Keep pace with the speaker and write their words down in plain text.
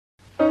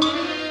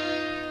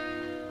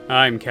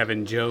I'm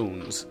Kevin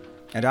Jones.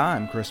 And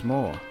I'm Chris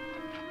Moore.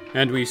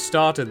 And we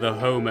started the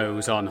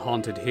Homos on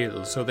Haunted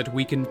Hill so that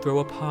we can throw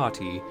a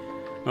party.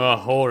 A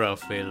horror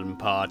film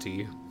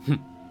party.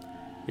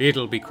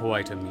 It'll be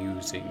quite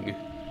amusing.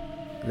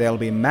 There'll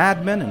be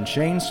madmen and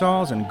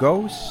chainsaws and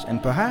ghosts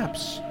and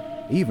perhaps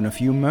even a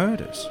few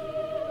murders.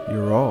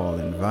 You're all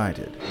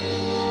invited.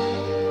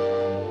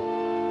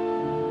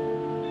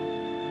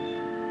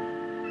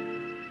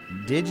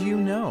 Did you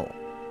know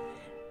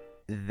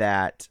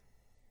that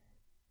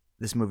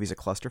this movie's a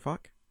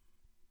clusterfuck?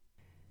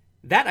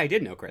 That I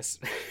did know, Chris.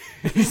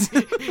 This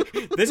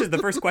is the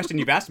first question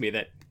you've asked me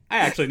that I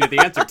actually knew the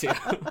answer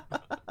to.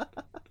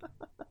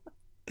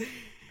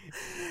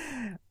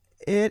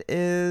 It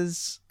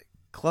is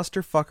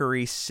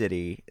clusterfuckery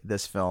city,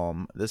 this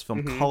film.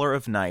 Color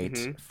of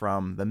Night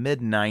from the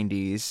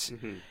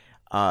mid-90s.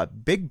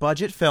 Big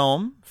budget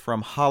film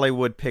from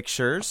Hollywood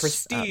Pictures.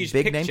 Prestige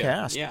big picture. Name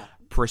cast. Yeah.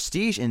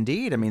 Prestige,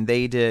 indeed. I mean,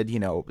 they did,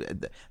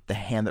 The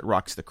Hand That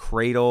Rocks the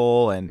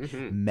Cradle and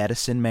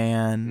Medicine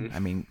Man. I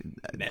mean,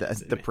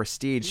 the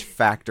prestige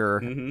factor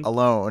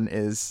alone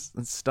is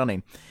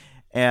stunning.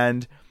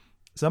 And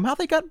somehow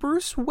they got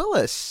Bruce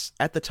Willis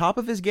at the top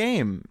of his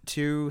game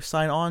to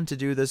sign on to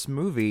do this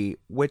movie,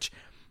 which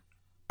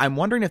I'm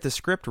wondering if the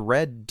script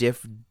read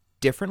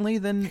differently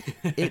than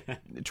it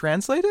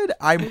translated.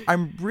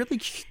 I'm really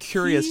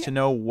curious to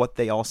know what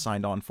they all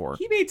signed on for.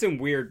 He made some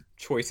weird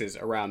choices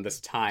around this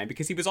time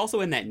because he was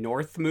also in that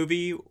North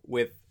movie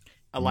with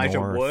Elijah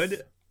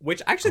Wood,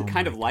 which I actually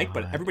kind of like,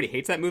 but everybody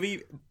hates that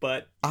movie.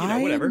 But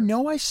whatever. I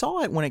know I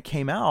saw it when it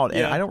came out,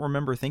 and I don't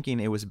remember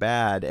thinking it was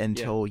bad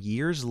until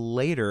years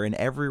later, and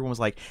everyone was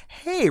like,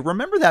 "Hey,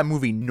 remember that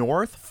movie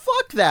North?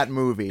 Fuck that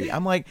movie!"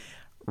 I'm like,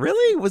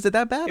 really? Was it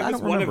that bad? It I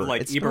was don't one remember.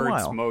 of It's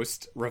Ebert's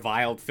most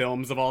reviled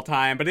films of all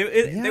time, but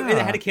it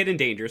had a kid in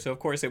danger, so of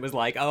course it was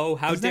like, oh,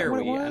 how dare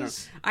we?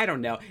 I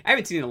don't know. I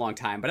haven't seen it in a long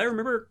time, but I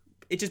remember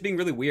it just being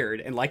really weird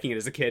and liking it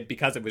as a kid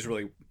because it was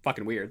really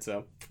fucking weird.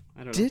 So I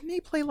don't know. Didn't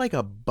he play like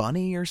a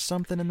bunny or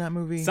something in that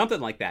movie? Something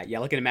like that, yeah,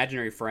 like an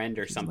imaginary friend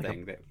or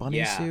something. Like a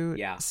bunny suit.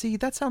 Yeah. See,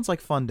 that sounds like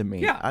fun to me.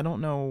 Yeah. I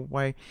don't know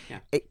why. Yeah.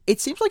 It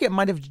seems like it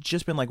might have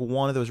just been like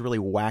one of those really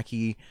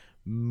wacky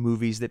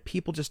movies that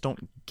people just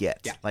don't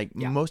get.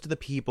 Most of the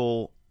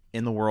people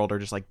in the world are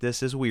just like,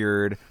 this is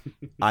weird.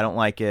 I don't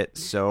like it,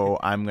 so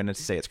I'm going to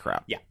say it's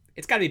crap. Yeah,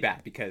 it's got to be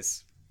bad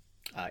because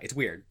it's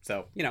weird.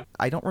 So,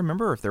 I don't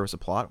remember if there was a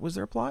plot. Was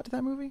there a plot to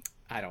that movie?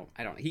 I don't.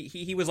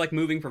 He was like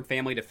moving from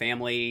family to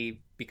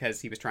family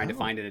because he was trying to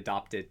find an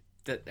adopted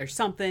or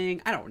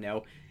something. I don't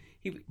know.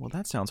 Well,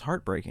 that sounds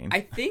heartbreaking.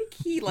 I think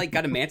he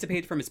got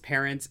emancipated from his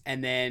parents,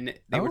 and then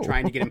they were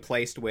trying to get him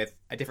placed with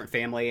a different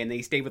family, and then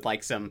he stayed with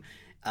like some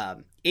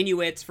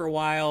Inuits for a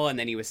while, and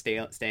then he was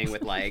staying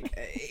with like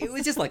it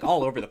was just like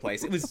all over the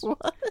place. It was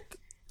what?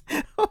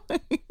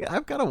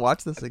 I've got to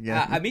watch this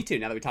again. Me too.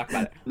 Now that we talk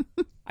about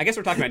it, I guess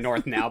we're talking about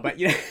North now,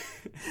 but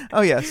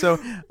Oh yeah, so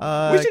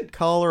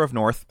Color of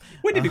North.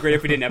 Wouldn't it be great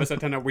if we did an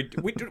episode on we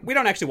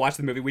don't actually watch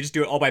the movie. We just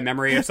do it all by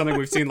memory of something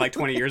we've seen like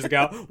 20 years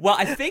ago. Well,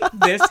 I think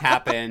this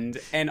happened,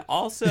 and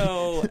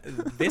also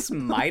this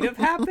might have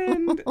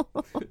happened.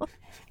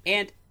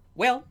 And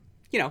well,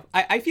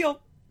 I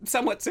feel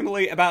somewhat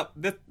similarly about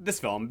this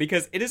film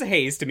because it is a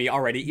haze to me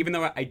already, even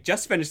though I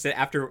just finished it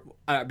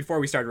before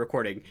we started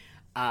recording.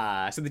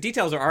 So the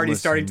details are already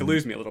starting to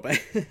lose me a little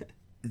bit.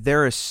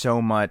 There is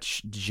so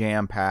much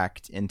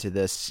jam-packed into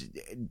this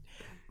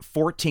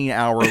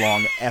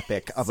 14-hour-long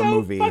epic of a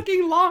movie. So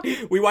fucking long.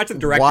 We watched the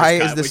director's Why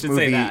cut. is this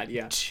movie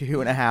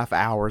 2.5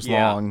 hours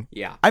long?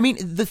 Yeah. I mean,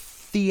 the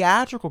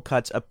theatrical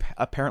cut's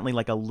apparently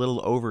like a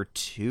little over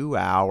 2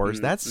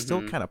 hours. That's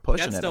still kind of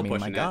pushing it. I mean,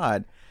 my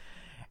God.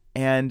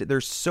 And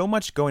there's so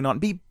much going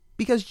on.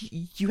 Because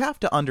you have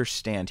to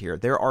understand here,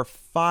 there are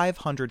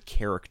 500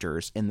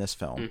 characters in this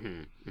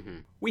film.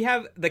 We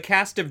have the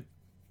cast of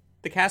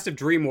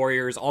Dream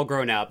Warriors all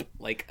grown up,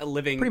 like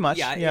living pretty much.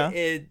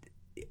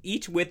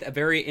 Each with a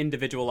very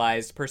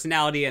individualized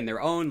personality and their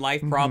own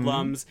life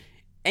problems,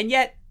 and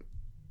yet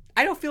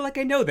I don't feel like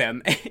I know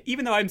them,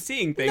 even though I'm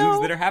seeing things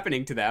that are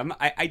happening to them.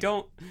 I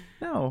don't.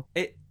 No.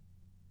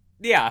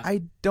 Yeah.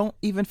 I don't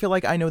even feel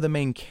like I know the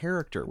main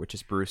character, which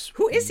is Bruce.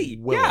 Who is he?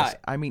 Willis. Yeah.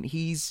 I mean,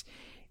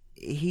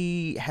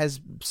 he has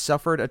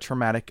suffered a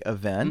traumatic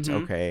event,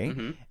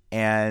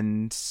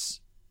 and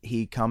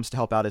he comes to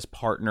help out his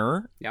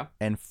partner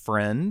and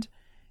friend,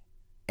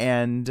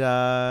 and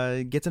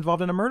gets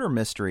involved in a murder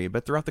mystery.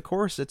 But throughout the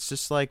course, it's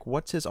just like,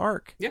 what's his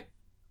arc? Yeah.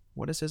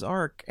 What is his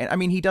arc? And I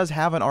mean, he does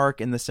have an arc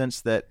in the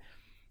sense that,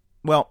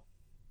 well,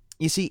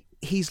 you see,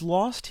 he's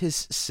lost his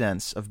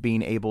sense of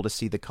being able to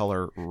see the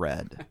color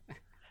red.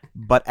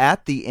 But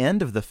at the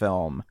end of the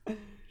film,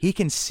 he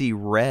can see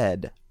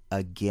red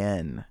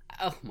again.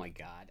 Oh my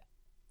God.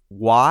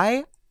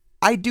 Why?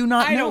 I do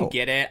not know. I don't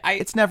get it.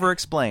 It's never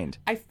explained.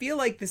 I feel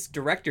like this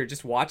director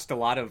just watched a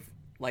lot of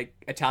like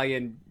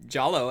Italian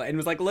giallo and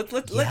was like, let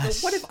what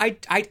if I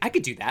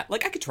could do that?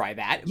 Like I could try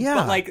that. Yeah.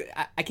 But like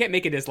I can't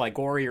make it as like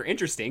gory or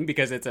interesting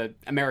because it's an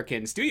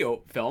American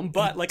studio film.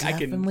 But like I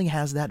can definitely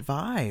has that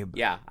vibe.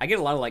 Yeah, I get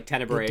a lot of like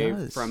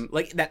Tenebrae from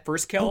like that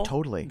first kill. Oh,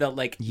 totally. The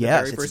like yes,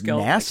 the very first it's kill.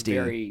 nasty.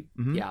 Like, very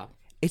yeah.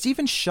 It's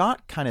even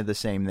shot kind of the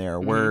same there,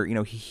 where you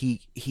know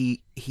he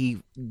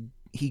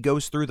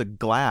goes through the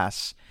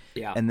glass,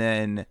 and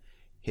then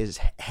his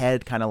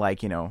head kind of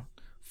like, you know,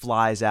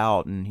 flies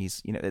out, and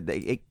he's, you know,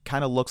 it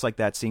kind of looks like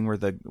that scene where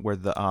the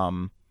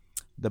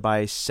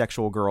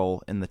bisexual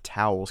girl in the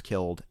towel's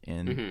killed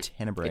in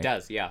Tenebrae. It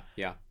does, yeah.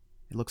 It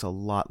looks a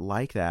lot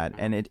like that,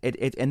 and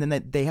it and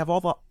then they have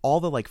all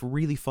the like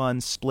really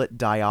fun split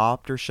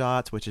diopter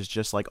shots, which is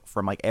just like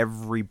from like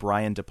every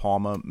Brian De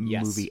Palma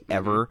movie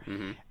ever.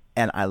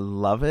 And I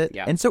love it.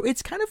 Yeah. And so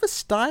it's kind of a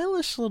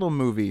stylish little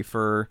movie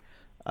for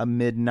a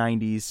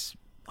mid-90s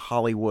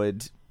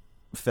Hollywood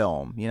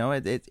film. You know,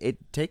 it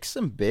takes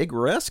some big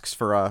risks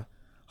for a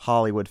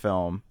Hollywood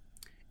film.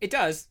 It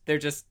does. They're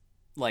just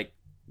like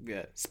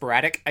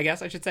sporadic, I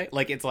guess I should say.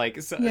 Like it's like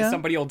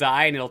somebody will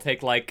die and it'll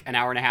take like an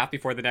hour and a half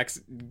before the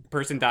next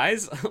person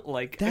dies.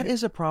 Like that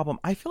is a problem.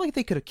 I feel like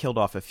they could have killed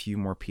off a few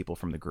more people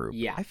from the group.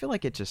 Yeah. I feel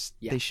like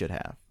they should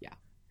have. Yeah.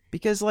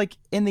 Because like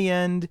in the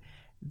end,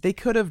 they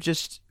could have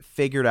just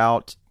figured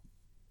out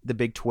the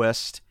big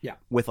twist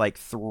with like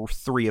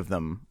three of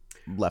them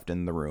left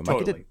in the room.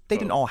 Totally. Like they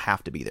didn't all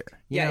have to be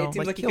there. Yeah, it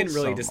seems like you couldn't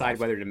really decide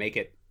whether to make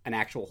it an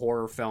actual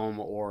horror film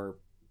or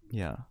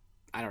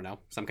I don't know,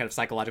 some kind of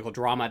psychological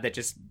drama that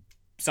just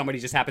somebody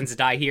just happens to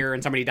die here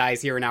and somebody dies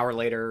here an hour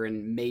later,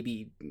 and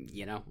maybe,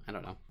 you know, I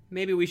don't know.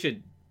 Maybe we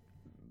should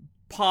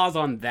pause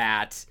on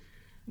that.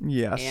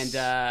 Yes.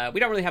 And we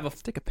don't really have a...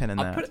 Stick a pin in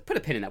that. Put a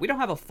pin in that. We don't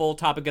have a full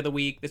topic of the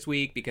week this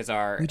week because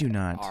we do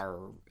not.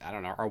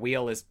 Our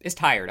wheel is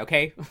tired,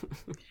 okay?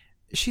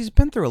 She's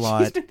been through a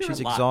lot.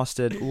 She's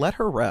exhausted. Let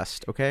her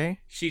rest, okay?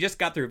 She just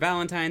got through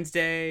Valentine's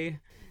Day.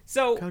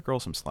 So got a girl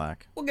some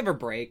slack. We'll give her a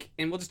break,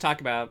 and we'll just talk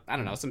about, I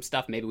don't know, some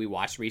stuff maybe we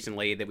watched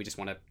recently that we just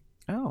want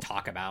to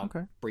talk about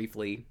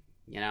briefly,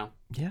 you know?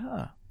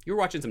 Yeah. You were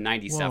watching some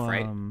 90s stuff,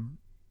 right?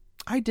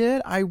 I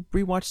did. I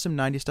rewatched some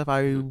 90s stuff.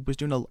 I was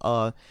doing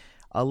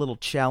a little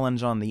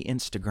challenge on the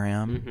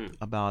Instagram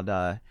about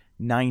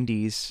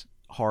 90s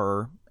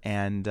horror,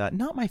 and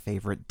not my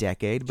favorite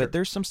decade, but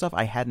there's some stuff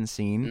I hadn't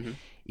seen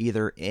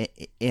either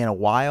in a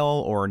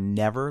while or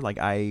never. Like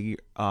I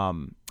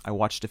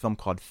watched a film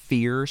called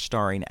Fear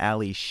starring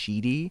Ali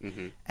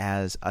Sheedy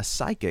as a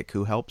psychic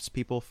who helps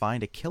people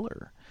find a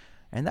killer,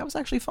 and that was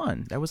actually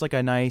fun. That was like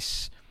a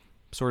nice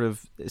sort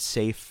of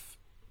safe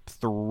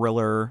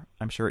thriller.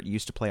 I'm sure it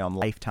used to play on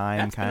Lifetime.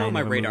 That's kind been on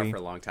my of radar movie. for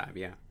a long time.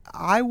 Yeah,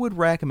 I would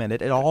recommend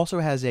it. It also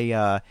has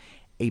a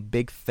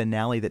big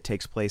finale that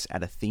takes place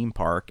at a theme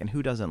park, and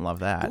who doesn't love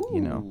that? Ooh.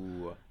 You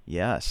know,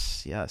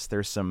 yes.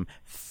 There's some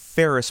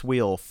Ferris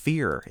wheel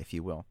fear, if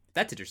you will.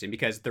 That's interesting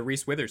because the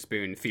Reese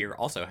Witherspoon Fear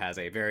also has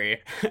a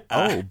very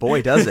oh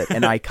boy, does it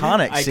an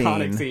iconic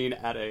scene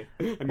at a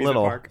amusement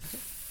little park.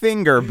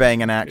 Finger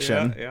banging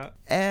action. Yeah.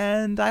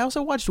 And I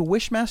also watched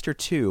Wishmaster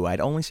 2. I'd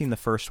only seen the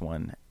first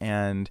one,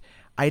 and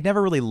I'd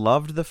never really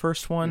loved the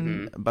first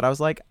one, but I was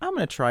like, I'm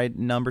going to try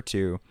number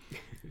 2.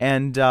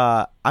 And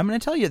I'm going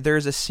to tell you,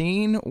 there's a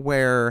scene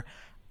where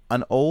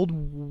an old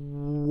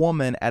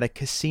woman at a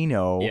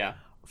casino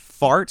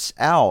farts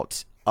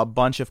out a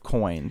bunch of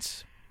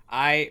coins.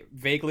 I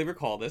vaguely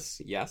recall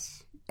this,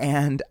 yes.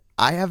 And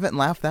I haven't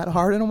laughed that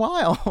hard in a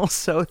while,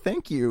 so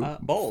thank you,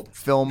 bold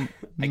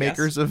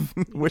filmmakers of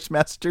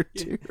Wishmaster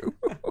 2.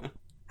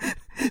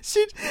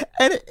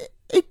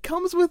 It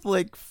comes with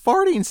like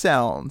farting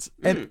sounds,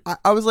 and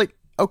I was like,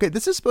 okay,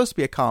 this is supposed to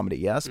be a comedy,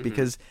 yes,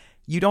 because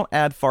you don't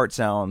add fart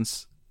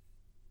sounds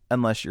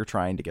unless you're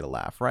trying to get a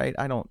laugh, right?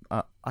 I don't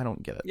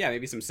get it. Yeah,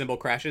 maybe some cymbal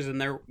crashes in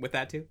there with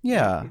that too.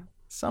 Yeah,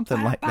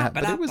 something like that,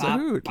 but it was a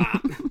hoot.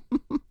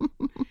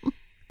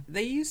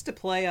 They used to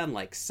play on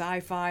like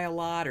Sci-Fi a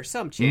lot or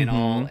some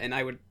channel, and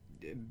I would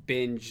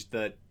binge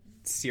the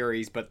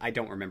series, but I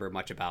don't remember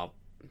much about.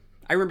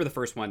 I remember the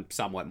first one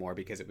somewhat more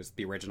because it was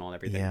the original and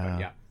everything.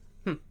 Yeah.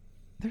 But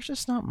there's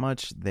just not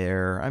much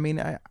there. I mean,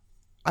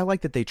 I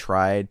like that they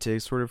tried to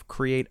sort of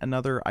create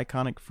another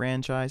iconic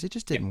franchise. It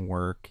just didn't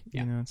work.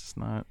 You know, it's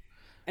not.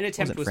 An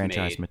attempt was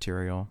franchise made.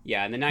 material.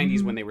 Yeah, in the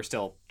 90s when they were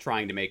still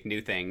trying to make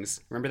new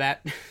things. Remember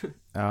that?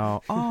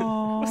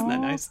 Oh, wasn't that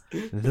nice?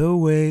 The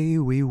way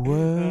we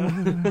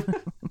were.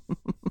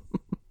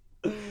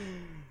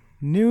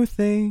 New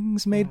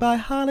things made by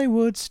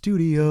Hollywood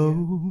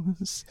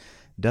studios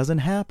doesn't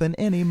happen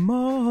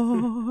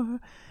anymore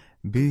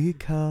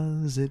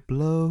because it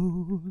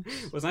blows.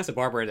 It was nice of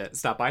Barbara to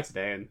stop by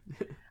today and.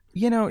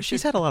 You know,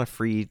 she's had a lot of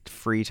free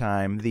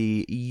time.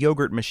 The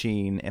yogurt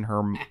machine in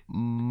her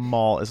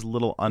mall is a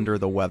little under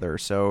the weather,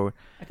 so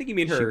I think you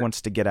mean her she wants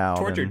to get out.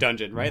 Torture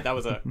dungeon, right? That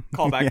was a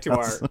callback to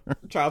our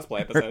Child's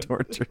Play episode. Her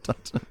torture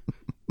dungeon.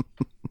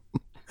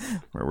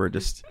 Where we're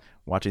just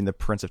watching The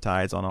Prince of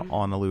Tides on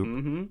a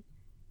loop.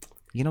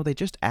 You know, they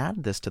just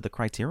added this to the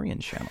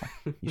Criterion channel.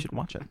 You should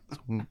watch it. It's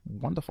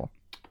wonderful.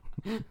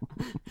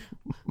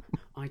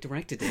 I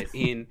directed it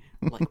in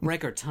like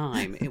record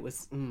time. It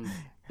was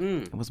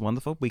It was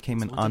wonderful. We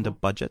came in under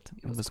budget.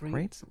 It was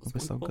great. It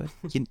was so good.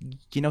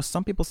 You know,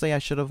 some people say I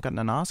should have gotten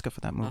an Oscar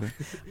for that movie.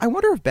 I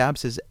wonder if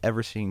Babs has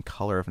ever seen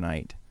Color of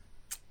Night.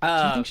 Do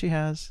you think she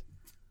has?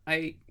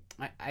 I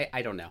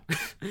don't know.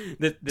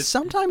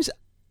 Sometimes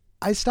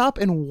I stop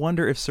and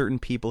wonder if certain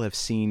people have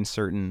seen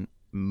certain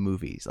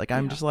movies. Like,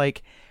 I'm just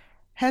like,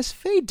 has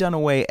Faye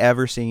Dunaway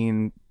ever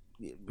seen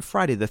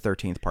Friday the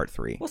 13th Part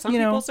 3? Well, some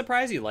people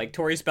surprise you, like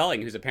Tori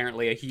Spelling, who's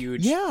apparently a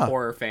huge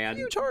horror fan.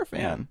 Huge horror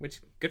fan. Yeah, which,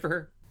 good for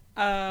her.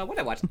 What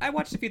I watched? I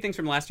watched a few things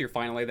from last year,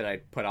 finally, that I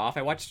put off.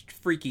 I watched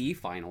Freaky,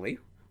 finally,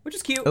 which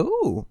is cute.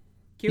 Ooh.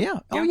 Cute. Yeah.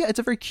 Oh, yeah, it's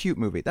a very cute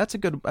movie. That's a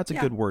good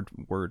word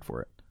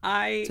for it.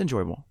 It's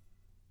enjoyable.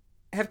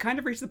 I have kind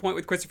of reached the point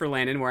with Christopher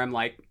Landon where I'm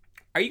like,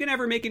 are you going to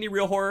ever make any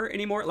real horror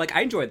anymore? Like,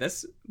 I enjoyed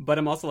this, but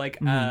I'm also like,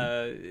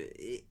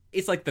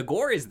 it's like the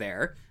gore is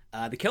there.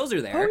 The kills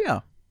are there. Oh,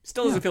 yeah.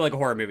 Still doesn't feel like a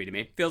horror movie to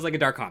me. Feels like a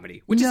dark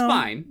comedy, which is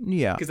fine.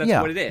 Yeah. Because that's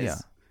what it is. Yeah.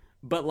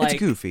 But like, it's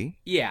goofy.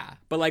 Yeah.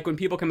 But like when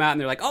people come out and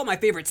they're like, oh, my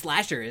favorite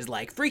slasher is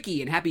like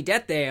Freaky and Happy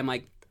Death Day. I'm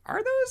like,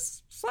 are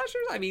those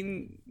slashers? I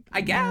mean,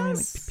 I guess. I mean,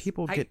 like,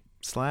 people get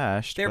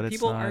slashed.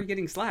 People are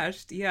getting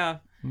slashed. Yeah.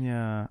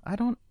 Yeah.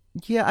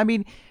 I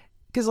mean,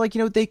 because like,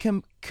 you know, they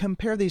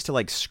compare these to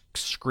like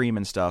Scream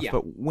and stuff. Yeah.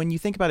 But when you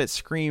think about it,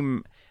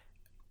 Scream,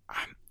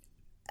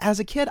 as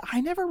a kid,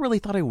 I never really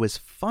thought it was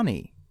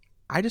funny.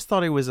 I just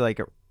thought it was like,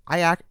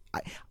 I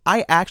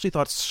actually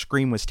thought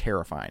Scream was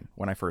terrifying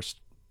when I first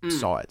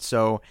saw it.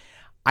 So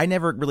I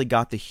never really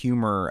got the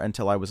humor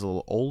until I was a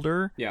little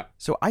older. Yeah.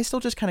 So I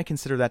still just kind of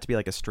consider that to be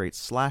like a straight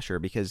slasher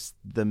because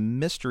the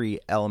mystery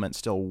element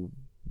still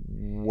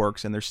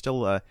works and there's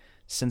still a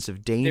sense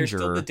of danger. There's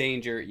still the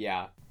danger,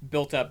 yeah.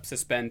 Built up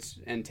suspense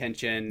and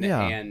tension.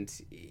 Yeah. And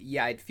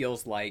yeah, it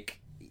feels like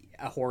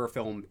a horror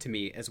film to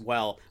me as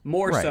well.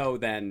 More so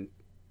than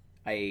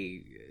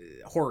a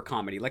horror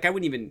comedy. Like, I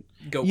wouldn't even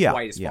go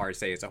quite as far as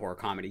say it's a horror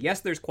comedy.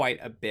 Yes, there's quite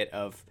a bit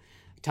of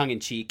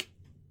tongue-in-cheek,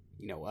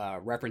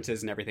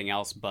 references and everything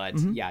else, but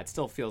it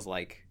still feels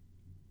like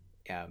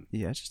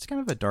it's just kind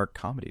of a dark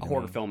comedy, a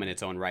horror film in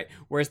its own right.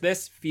 Whereas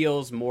this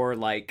feels more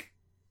like,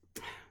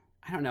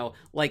 I don't know,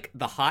 like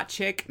The Hot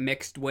Chick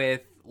mixed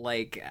with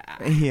like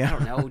I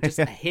don't know, just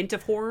a hint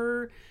of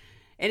horror.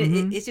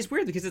 And it's just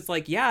weird because it's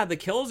like, yeah, the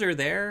kills are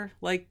there,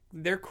 like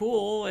they're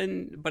cool,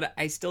 but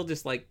I still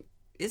just like,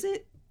 is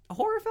it a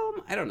horror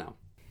film? I don't know.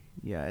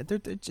 Yeah,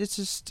 it's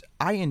just,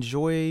 I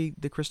enjoy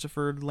the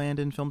Christopher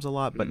Landon films a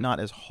lot, but not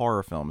as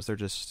horror films.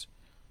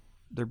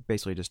 They're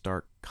basically just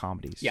dark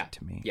comedies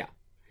to me. Yeah.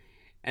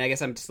 And I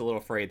guess I'm just a little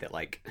afraid that,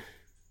 like,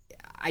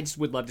 I just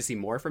would love to see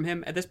more from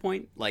him at this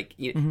point. Like,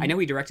 I know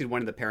he directed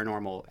one of the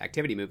Paranormal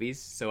Activity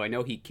movies, so I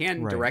know he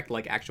can direct,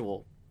 like,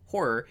 actual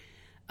horror.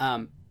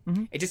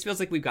 It just feels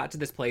like we've got to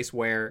this place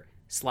where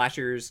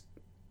slashers,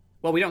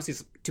 well, we don't see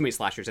too many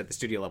slashers at the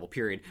studio level,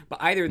 period, but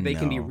either they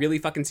can be really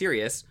fucking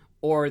serious,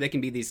 or they can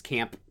be these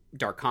camp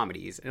dark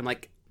comedies. And I'm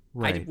like,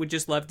 I would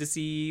just love to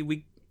see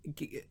we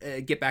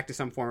get back to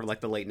some form of like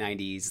the late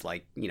 90s,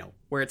 like,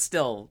 where it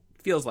still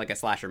feels like a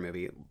slasher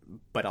movie,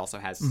 but also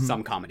has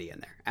some comedy in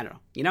there. I don't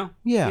know,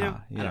 Yeah,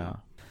 I don't know.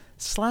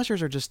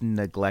 Slashers are just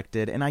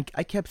neglected. And I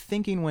kept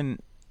thinking when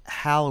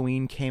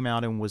Halloween came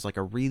out and was like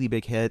a really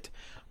big hit,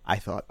 I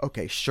thought,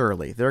 okay,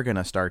 surely they're going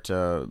to start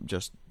to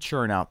just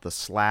churn out the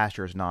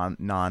slashers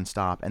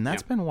nonstop. And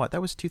that's been what?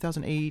 That was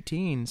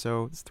 2018,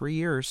 so it's 3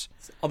 years.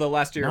 Although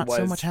last year not was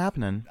so much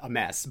happening. A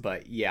mess,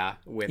 but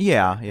with the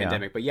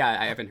pandemic. But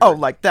I haven't heard. Oh,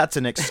 like that's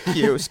an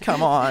excuse.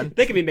 Come on.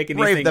 They can be making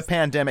these things. Brave the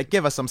pandemic.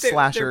 Give us some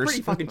slashers. They're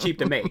pretty fucking cheap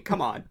to make.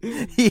 Come on.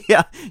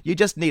 Yeah, you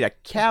just need a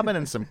cabin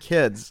and some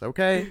kids,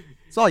 okay?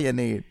 That's all you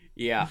need.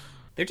 Yeah.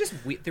 They're just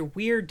they're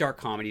weird dark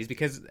comedies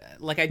because,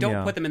 like, I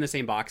don't put them in the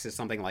same box as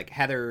something like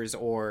Heathers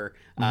or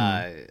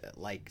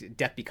like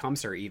Death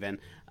Becomes Her even.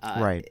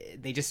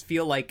 They just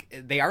feel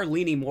like they are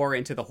leaning more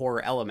into the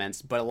horror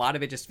elements, but a lot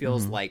of it just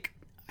feels like,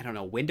 I don't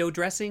know, window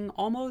dressing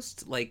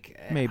almost. Like,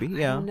 maybe,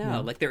 I don't know. Yeah.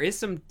 Like, there is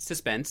some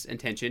suspense and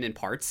tension in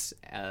parts,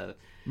 but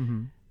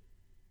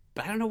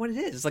I don't know what it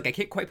is. It's like I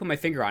can't quite put my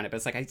finger on it, but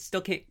it's like I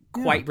still can't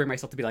quite bring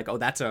myself to be like, oh,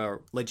 that's a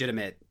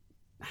legitimate.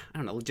 I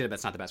don't know,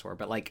 legitimate's not the best word,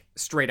 but like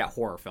straight out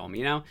horror film,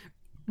 Right.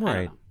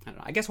 I don't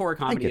know. I guess horror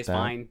comedy is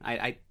fine.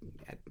 I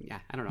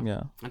don't know.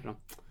 Yeah. I don't know.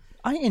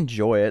 I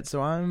enjoy it,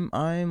 so I'm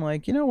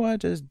like, you know what?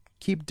 Just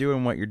keep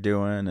doing what you're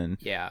doing, and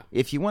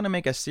if you want to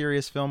make a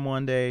serious film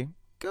one day,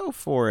 go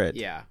for it.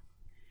 Yeah.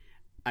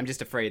 I'm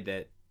just afraid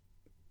that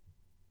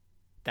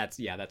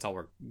that's all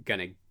we're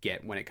gonna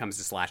get when it comes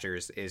to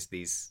slashers is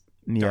these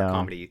dark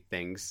comedy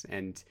things,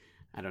 and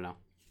I don't know.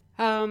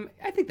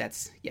 I think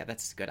that's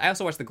good. I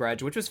also watched The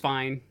Grudge, which was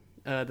fine,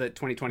 the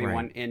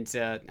 2021, and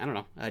I don't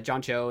know.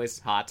 John Cho is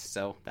hot,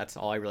 so that's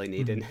all I really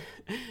need. And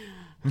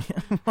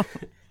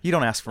you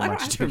don't ask for much. I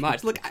don't ask for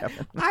much. Look,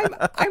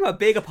 I'm a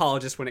big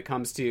apologist when it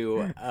comes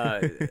to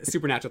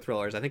supernatural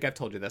thrillers. I think I've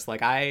told you this.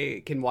 Like,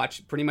 I can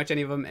watch pretty much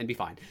any of them and be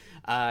fine.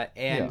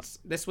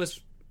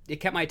 It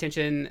kept my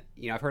attention.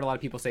 I've heard a lot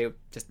of people say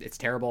just it's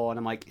terrible, and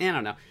I'm like, I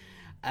don't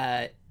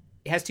know.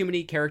 it has too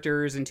many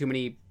characters and too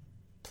many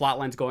plot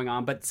lines going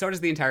on, but so does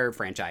the entire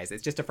franchise.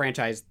 It's just a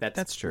franchise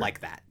that's true.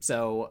 like that.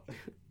 So,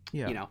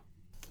 Yeah. you know.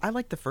 I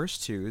like the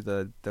first two,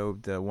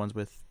 the ones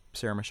with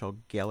Sarah Michelle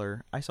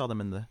Gellar. I saw them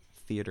in the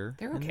theater.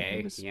 They're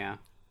okay. Yeah.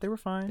 They were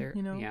fine,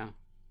 you know? Yeah.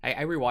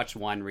 I rewatched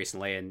one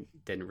recently and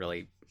didn't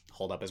really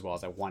hold up as well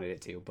as I wanted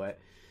it to, but...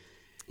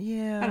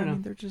 Yeah, I don't know.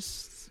 mean, they're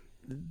just...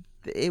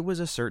 It was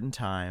a certain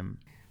time.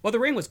 Well, The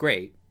Ring was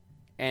great,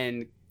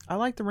 and... I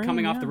like The Ring.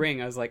 Coming off The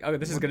Ring, I was like, oh,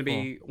 this is going to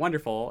be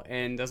wonderful.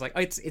 And I was like,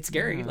 oh, it's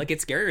scary. Yeah. Like,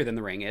 it's scarier than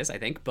The Ring is, I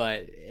think,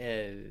 but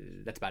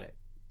that's about it.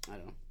 I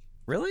don't know.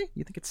 Really?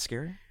 You think it's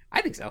scary?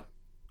 I think so.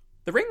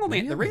 The Ring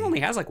only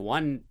has like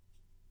one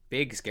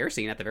big scare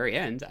scene at the very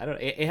end.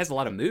 It has a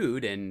lot of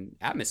mood and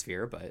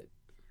atmosphere, but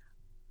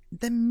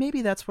then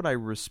maybe that's what I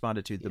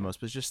responded to the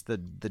most, was just the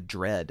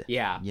dread.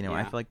 Yeah. You know,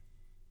 I feel like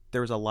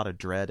there was a lot of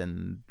dread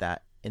in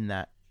that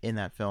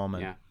film,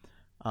 and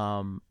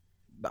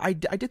I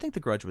did think The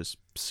Grudge was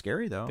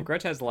scary thoaright The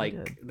Grudge has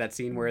like that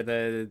scene where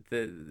the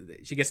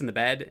she gets in the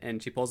bed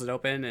and she pulls it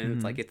open and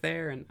it's like it's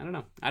there, and I don't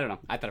know.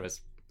 I thought it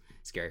was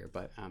scarier,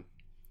 but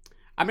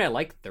I mean, I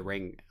like The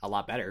Ring a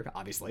lot better,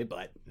 obviously,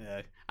 but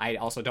I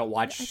also don't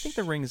watch. I think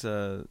The Ring's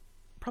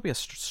probably a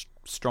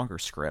stronger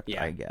script,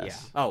 I guess.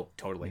 Yeah. Oh,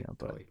 totally,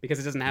 totally. Because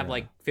it doesn't have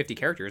like 50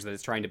 characters that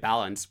it's trying to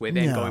balance with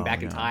and going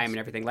back in time and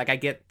everything. Like, I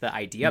get the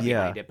idea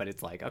behind it, but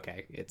it's like,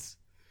 okay, it's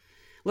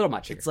a little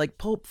much. It's like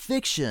Pulp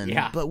Fiction,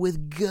 but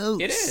with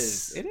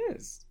ghosts. It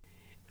is.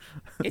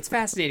 It's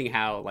fascinating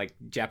how like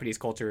Japanese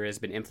culture has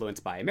been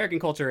influenced by American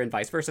culture and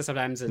vice versa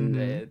sometimes,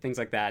 and things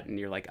like that. And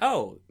you're like,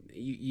 oh,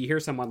 you hear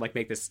someone like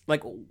make this,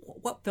 like,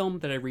 what film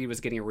did I read was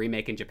getting a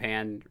remake in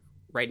Japan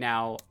right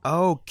now?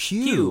 Oh,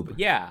 Cube.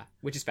 Yeah,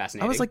 which is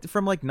fascinating. I was like,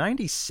 from like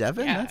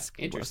 97. Yeah, that's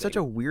interesting. such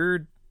a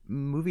weird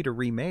movie to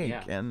remake,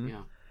 and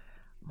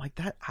like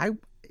that.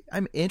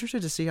 I'm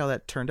interested to see how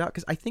that turned out,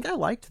 because I think I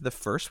liked the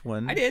first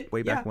one. I did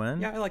way back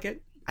when. Yeah, I like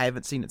it. I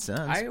haven't seen it since.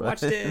 I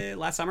watched it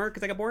last summer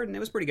because I got bored and it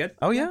was pretty good.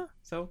 Oh yeah.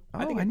 So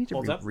I think I need to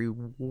holds up.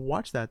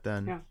 re-watch that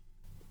then.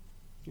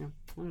 Yeah. I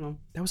don't know.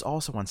 That was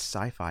also on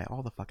Sci-Fi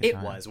all the fucking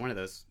time. It was one of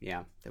those.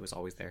 Yeah, that was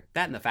always there.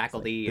 That and The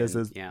Faculty. This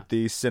is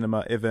the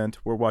cinema event.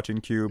 We're watching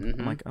Cube.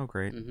 I'm like, oh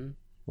great.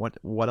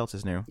 What else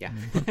is new? Yeah.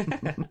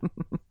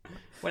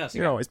 What else?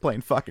 You're always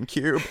playing fucking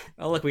Cube.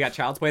 Oh look, we got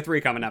Child's Play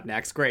 3 coming up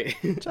next. Great.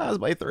 Child's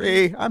Play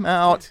 3. I'm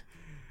out.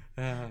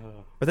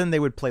 But then they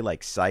would play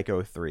like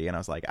Psycho 3, and I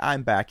was like,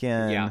 I'm back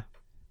in. Yeah.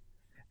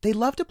 They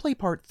love to play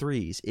part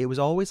 3s. It was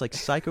always like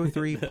Psycho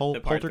 3,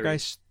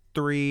 Poltergeist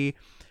 3,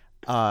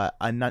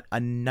 a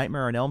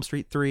Nightmare on Elm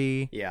Street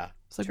 3. Yeah.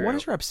 It's like, what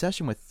is your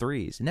obsession with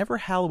 3s? Never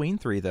Halloween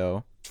 3,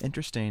 though.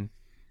 Interesting.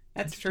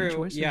 That's true.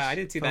 Choices, yeah, I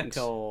didn't see that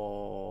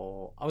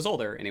until I was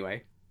older,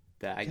 anyway.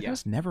 That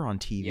was never on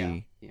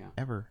TV. Yeah.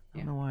 Ever. I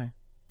don't know why.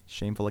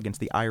 Shameful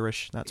against the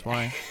Irish, that's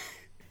why.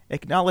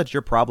 Acknowledge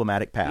your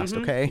problematic past,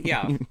 okay?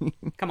 Yeah.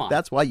 Come on.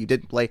 That's why you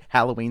didn't play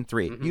Halloween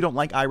 3. You don't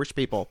like Irish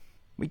people.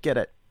 We get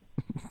it.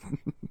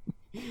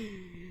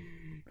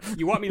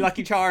 You want me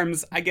Lucky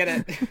Charms. I get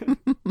it.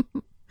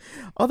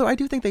 Although I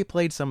do think they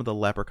played some of the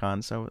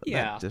Leprechauns, so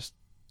yeah. that just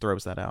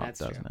throws that out,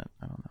 doesn't it?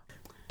 I don't know.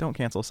 Don't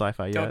cancel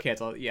Sci-Fi yet. Don't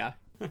cancel, yeah.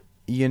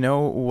 You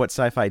know what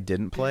Sci-Fi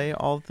didn't play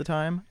all the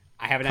time?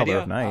 I have an Color idea.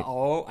 Of Night.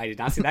 Oh, I did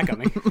not see that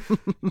coming.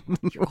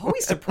 You're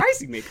always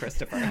surprising me,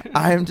 Christopher.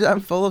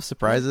 I'm full of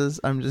surprises.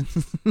 I'm just...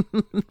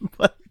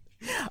 But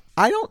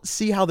I don't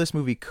see how this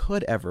movie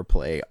could ever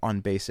play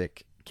on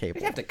basic cable.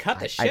 They'd have to cut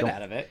the shit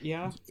out of it,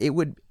 yeah. It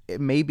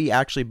maybe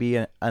actually be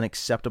an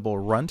acceptable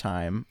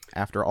runtime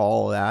after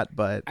all of that,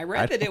 but... I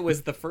read that it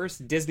was the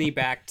first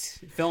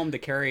Disney-backed film to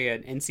carry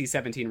an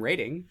NC-17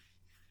 rating.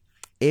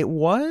 It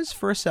was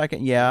for a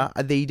second, yeah.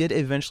 They did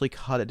eventually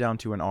cut it down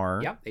to an R.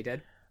 Yep, they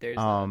did. There's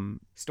a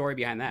story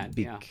behind that.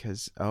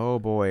 Because, oh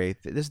boy,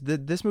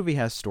 this movie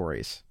has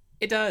stories.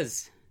 It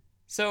does.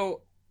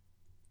 So,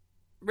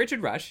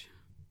 Richard Rush,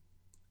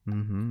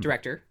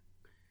 director,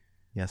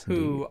 yes, who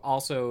indeed.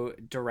 Also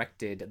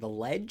directed The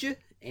Ledge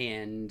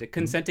and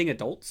Consenting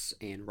Adults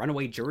and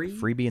Runaway Jury.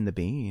 Freebie and the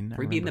Bean.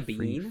 Freebie and the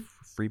Bean.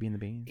 Freebie and the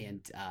Bean.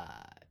 And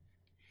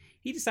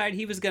he decided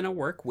he was going to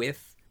work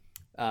with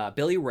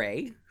Billy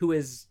Ray, who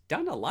has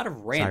done a lot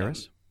of random...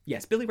 Cyrus?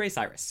 Yes, Billy Ray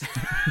Cyrus.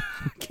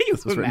 Can you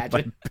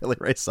imagine? Billy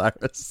Ray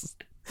Cyrus.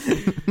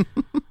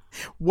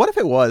 What if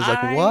it was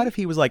like? What if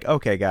he was like,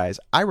 okay, guys,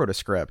 I wrote a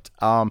script.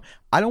 I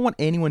don't want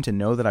anyone to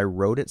know that I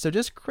wrote it, so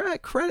just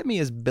credit me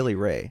as Billy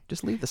Ray.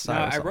 Just leave the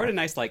Cyrus. I wrote a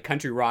nice like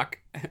country rock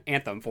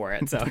anthem for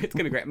it, so it's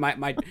gonna be great.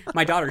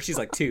 My daughter, she's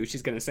like 2.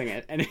 She's gonna sing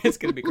it, and it's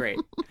gonna be great.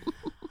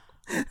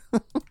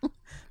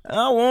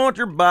 I want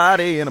your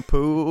body in a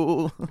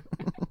pool.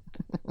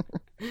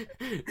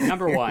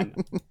 Number 1.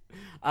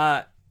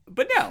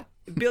 But no,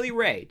 Billy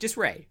Ray, just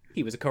Ray.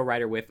 He was a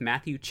co-writer with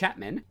Matthew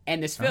Chapman,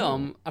 and this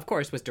film, of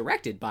course, was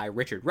directed by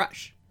Richard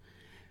Rush,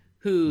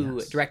 who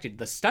directed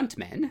The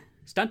Stuntman,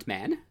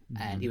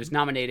 and he was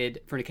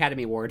nominated for an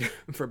Academy Award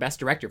for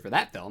Best Director for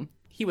that film.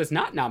 He was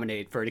not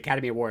nominated for an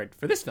Academy Award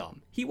for this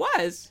film. He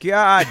was.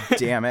 God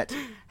damn it.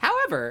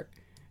 However,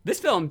 This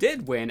film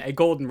did win a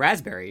Golden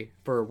Raspberry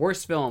for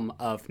Worst Film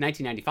of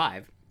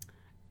 1995.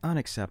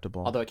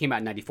 Unacceptable. Although it came out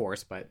in 94,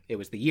 but it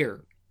was the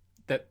year.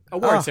 The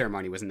award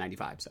ceremony was in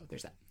 95, so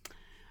there's that.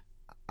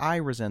 I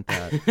resent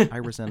that. I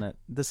resent it.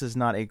 This is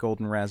not a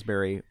Golden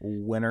Raspberry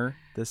winner.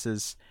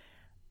 Is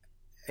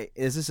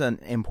this an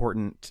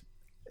important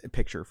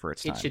picture for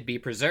its time? It should be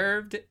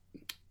preserved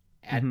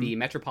at the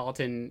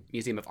Metropolitan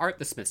Museum of Art,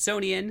 the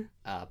Smithsonian,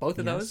 both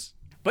of those.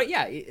 But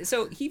yeah,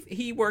 so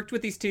he worked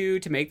with these two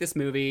to make this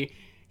movie.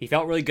 He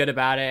felt really good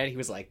about it. He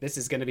was like, this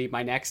is going to be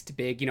my next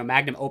big,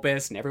 magnum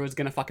opus, and everyone's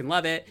going to fucking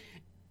love it.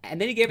 And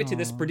then he gave it to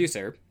this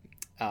producer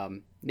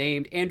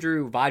named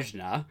Andrew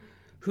Vajna,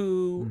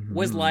 who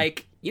was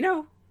like, I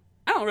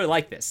don't really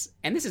like this.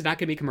 And this is not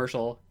going to be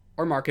commercial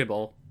or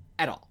marketable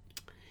at all.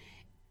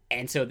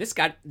 And so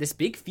this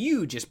big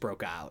feud just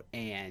broke out,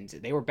 and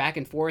they were back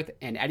and forth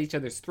and at each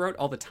other's throat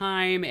all the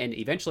time. And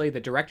eventually the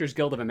Directors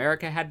Guild of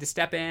America had to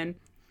step in,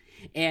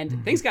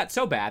 and things got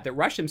so bad that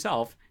Rush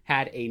himself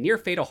had a near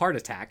fatal heart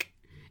attack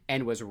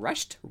and was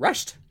rushed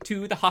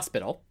to the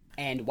hospital.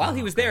 And while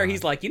he was there,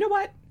 he's like, you know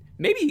what?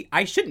 Maybe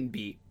I shouldn't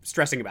be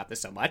stressing about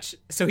this so much.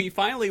 So he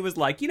finally was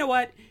like, you know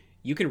what?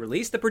 You can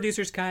release the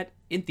producer's cut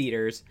in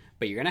theaters,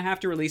 but you're going to have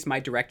to release my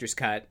director's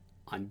cut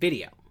on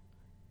video.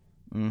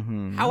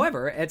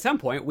 However, at some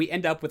point, we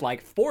end up with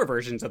like 4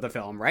 versions of the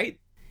film, right?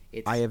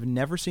 I have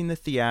never seen the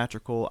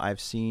theatrical. I've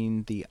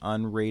seen the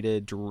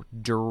unrated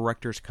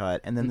director's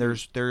cut, and then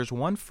there's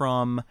one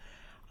from,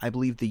 I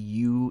believe,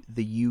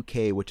 the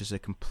UK, which is a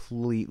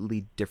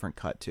completely different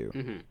cut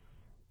too.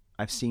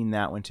 I've seen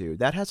that one too.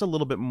 That has a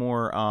little bit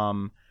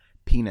more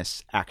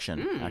penis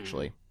action,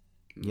 actually.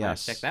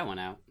 Yes, check that one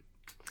out.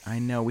 I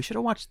know. We should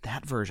have watched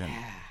that version.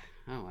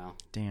 Oh well.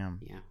 Damn.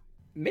 Yeah.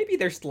 Maybe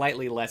they're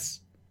slightly less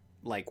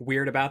like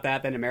weird about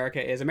that than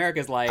America is.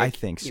 America's like, I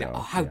think so.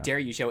 How dare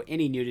you show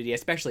any nudity,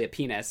 especially a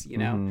penis?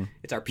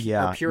 It's our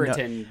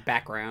Puritan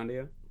background.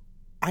 Yeah.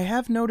 I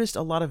have noticed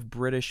a lot of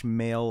British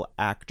male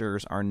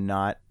actors are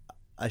not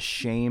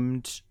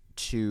ashamed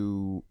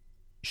to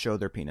show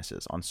their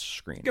penises on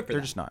screen.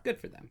 They're just not. Good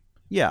for them.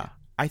 Yeah.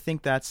 I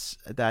think it's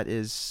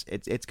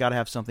got to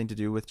have something to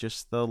do with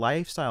just the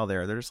lifestyle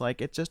there. They're just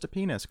like, it's just a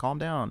penis. Calm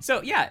down.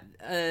 So yeah,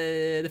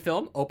 the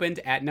film opened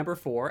at number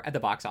 4 at the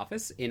box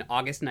office in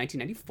August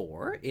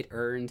 1994. It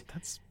earned,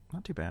 that's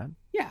not too bad.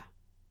 Yeah,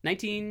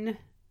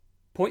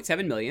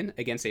 $19.7 million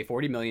against a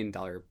 $40 million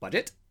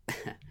budget.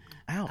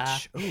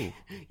 Ouch! Ooh.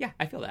 Yeah,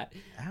 I feel that.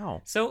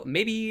 Ow! So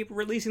maybe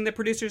releasing the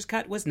producer's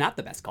cut was not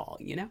the best call,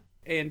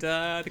 And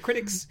the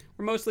critics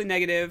were mostly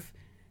negative.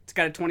 It's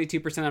got a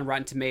 22% on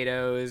Rotten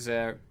Tomatoes,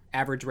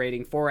 average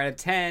rating 4 out of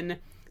 10,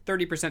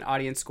 30%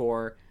 audience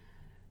score.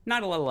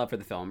 Not a lot of love for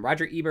the film.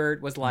 Roger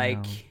Ebert was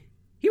like,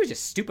 he was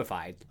just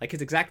stupefied. Like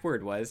his exact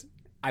word was,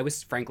 I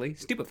was frankly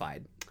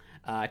stupefied.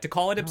 To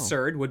call it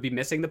absurd would be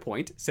missing the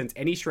point, since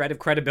any shred of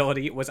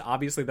credibility was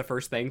obviously the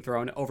first thing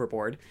thrown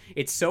overboard.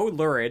 It's so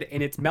lurid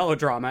in its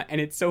melodrama,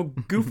 and it's so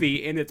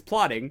goofy in its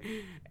plotting,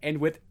 and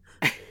with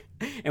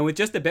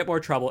just a bit more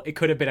trouble, it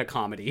could have been a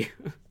comedy.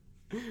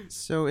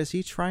 So is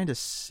he trying to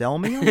sell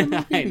me on the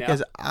movie? I know.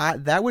 Because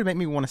that would make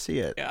me want to see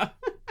it. Yeah.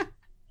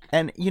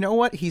 And you know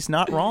what? He's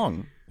not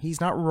wrong.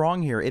 He's not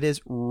wrong here. It is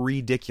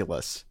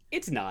ridiculous.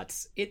 It's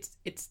nuts. It's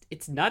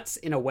nuts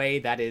in a way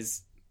that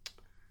is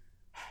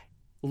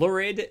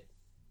lurid,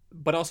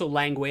 but also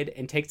languid,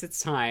 and takes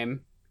its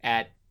time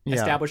at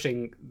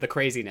establishing the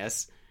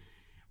craziness.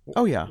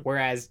 Oh yeah.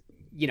 Whereas,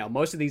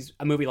 most of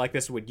a movie like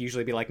this would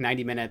usually be like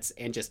 90 minutes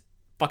and just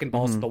fucking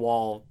balls to the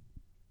wall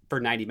for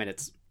 90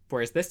 minutes.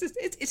 Whereas this is,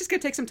 it's just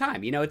gonna take some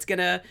time. It's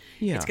gonna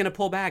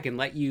pull back and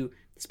let you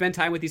spend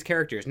time with these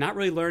characters, not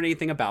really learn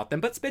anything about them,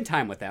 but spend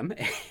time with them.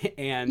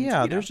 And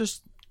there's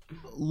just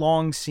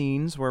long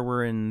scenes where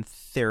we're in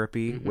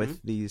therapy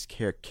with these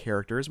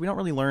characters. We don't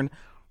really learn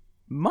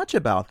much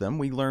about them.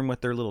 We learn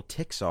what their little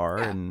tics are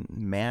and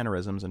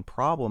mannerisms and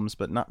problems,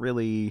 but not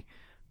really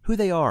who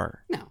they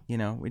are.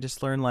 No, we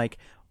just learn like,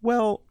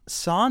 well,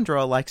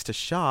 Sandra likes to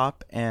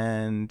shop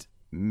and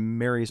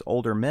marries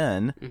older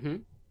men. Mm-hmm.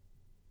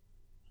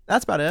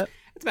 That's about it.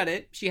 That's about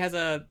it. She has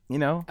a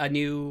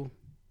new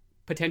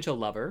potential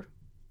lover.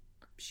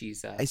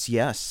 She's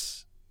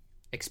yes,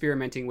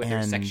 experimenting with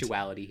her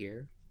sexuality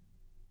here.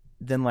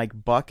 Then like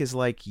Buck is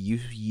like, you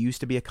used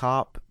to be a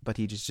cop, but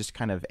he just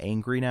kind of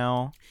angry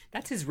now.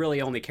 That's his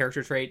really only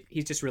character trait.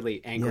 He's just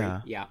really angry.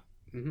 Yeah.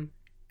 Mm-hmm.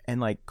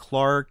 And like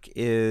Clark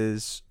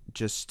is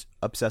just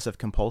obsessive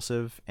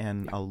compulsive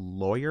and a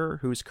lawyer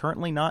who's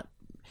currently not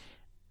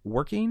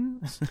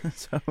working.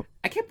 So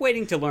I kept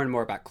waiting to learn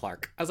more about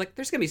Clark. I was like,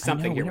 there's gonna be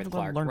something here with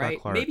Clark, right?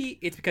 Maybe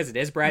it's because it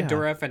is Brad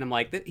Dourif, and I'm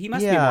like, he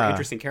must be a more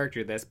interesting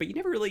character this, but you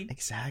never really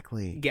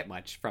get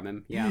much from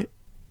him. Yeah.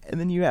 And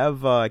then you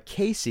have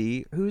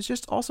Casey, who's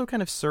just also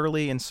kind of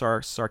surly and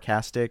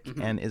sarcastic,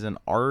 and is an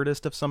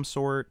artist of some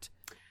sort.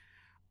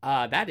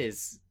 That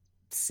is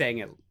saying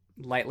it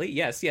lightly.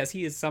 Yes,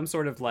 he is some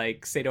sort of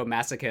like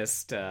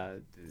sadomasochist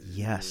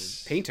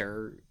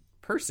painter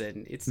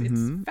person. It's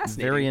fascinating.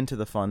 Very into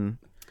the fun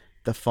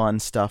the fun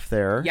stuff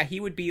there. Yeah, he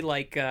would be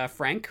like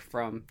Frank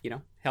from,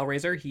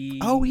 Hellraiser.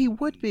 He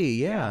would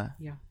be, yeah.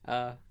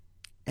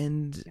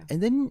 And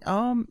then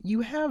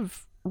you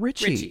have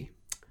Richie.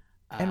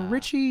 And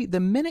Richie, the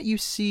minute you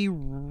see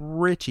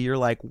Richie, you're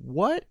like,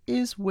 what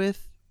is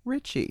with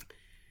Richie?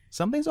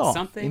 Something's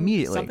off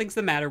immediately. Something's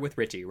the matter with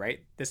Richie, right?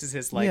 This is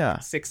his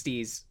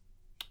 60s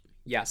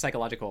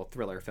psychological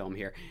thriller film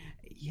here.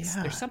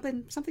 Yeah. There's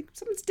something's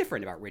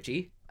different about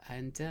Richie.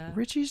 And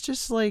Richie's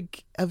just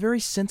like a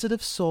very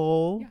sensitive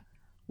soul. Yeah.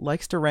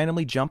 Likes to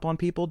randomly jump on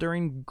people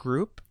during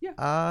group.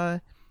 Yeah.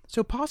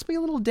 So possibly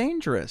a little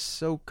dangerous.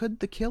 So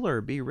could the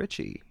killer be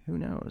Richie? Who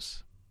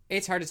knows?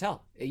 It's hard to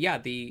tell.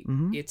 Yeah,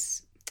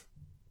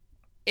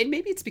 and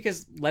maybe it's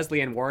because Leslie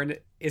Ann Warren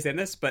is in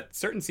this, but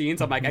certain scenes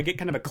I'm like, I get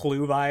kind of a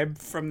Clue vibe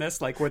from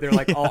this, like where they're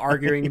like all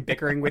arguing and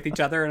bickering with each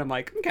other, and I'm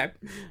like, okay.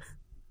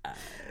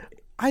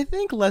 I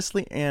think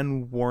Leslie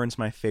Ann Warren's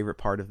my favorite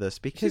part of this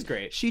because she's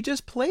great. She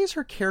just plays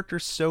her character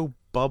so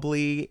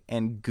bubbly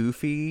and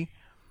goofy.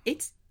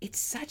 It's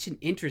such an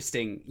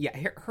interesting,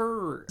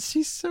 her.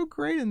 She's so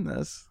great in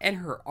this, and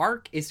her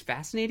arc is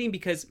fascinating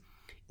because.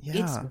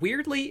 Yeah. It's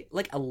weirdly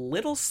like a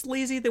little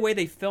sleazy the way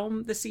they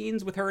film the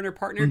scenes with her and her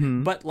partner,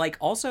 but like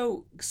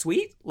also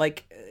sweet.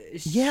 Like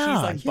she's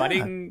like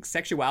budding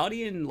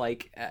sexuality and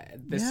like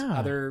this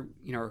other,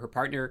 her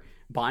partner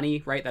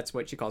Bonnie, right? That's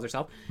what she calls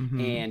herself.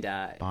 And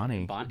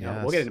Bonnie.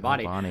 Yes. We'll get into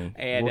Bonnie.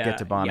 And we'll get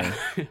to Bonnie.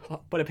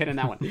 Put a pin in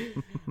that one.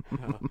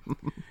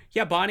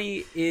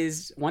 Bonnie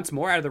is once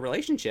more out of the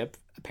relationship,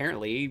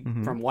 apparently,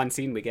 from one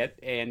scene we get,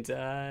 and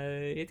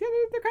they're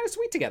kind of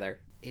sweet together.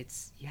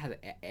 It's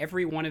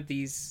every one of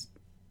these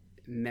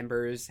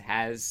members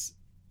has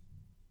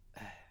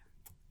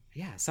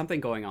something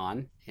going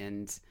on,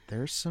 and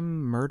there's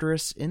some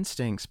murderous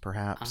instincts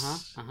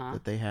perhaps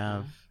that they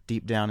have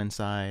deep down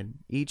inside.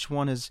 Each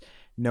one is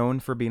known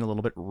for being a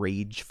little bit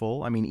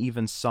rageful. I mean,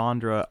 even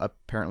Sandra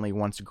apparently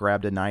once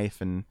grabbed a knife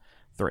and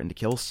threatened to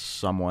kill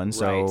someone.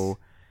 So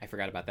I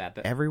forgot about that.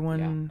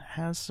 Everyone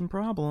has some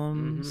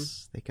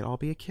problems. They could all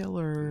be a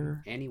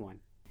killer. Anyone.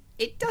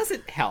 It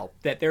doesn't help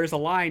that there's a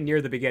line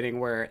near the beginning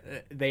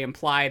where they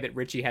imply that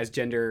Richie has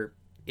gender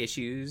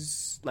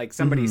issues. Like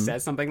somebody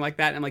says something like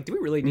that. And I'm like, do we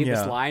really need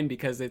this line?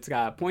 Because it's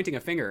pointing a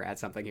finger at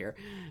something here.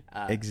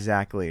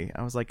 Exactly.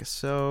 I was like,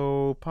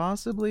 so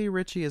possibly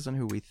Richie isn't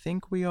who we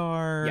think we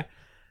are. Yeah.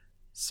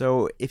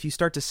 So if you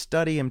start to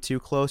study him too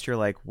close, you're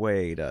like,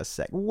 wait a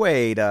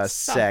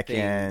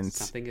second.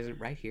 Something isn't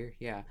right here.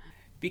 Yeah.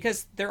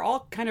 Because they're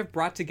all kind of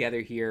brought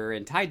together here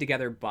and tied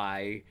together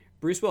by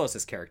Bruce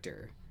Willis's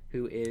character,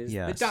 who is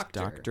the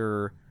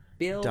doctor.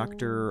 Bill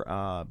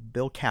Kappa.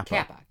 Bill Kappa.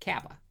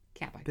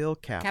 Bill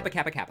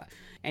Kappa. Kappa.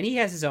 And he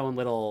has his own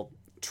little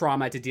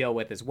trauma to deal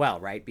with as well,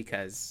 right?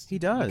 Because he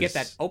does. You get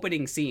that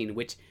opening scene,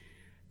 which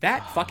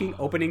that fucking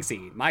opening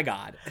scene, my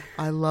God.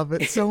 I love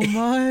it so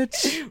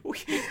much.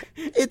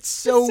 It's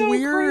so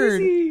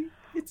weird. Crazy.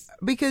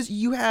 Because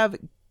you have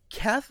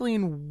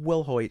Kathleen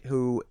Wilhoit,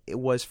 who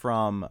was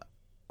from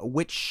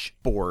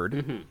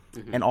Witchboard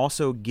and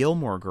also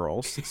Gilmore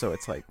Girls, so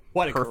it's like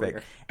what a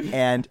perfect career.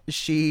 And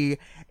she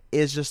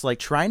is just like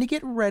trying to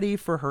get ready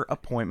for her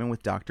appointment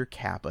with Dr.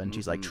 Kappa, and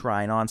she's like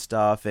trying on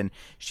stuff, and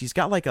she's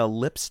got like a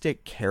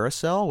lipstick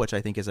carousel, which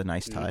I think is a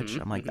nice touch.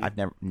 I'm like, I've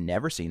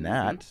never seen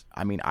that.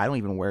 I mean, I don't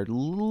even wear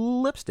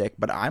lipstick,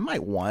 but I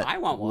want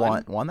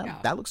one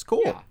that looks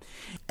cool. Yeah.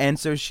 And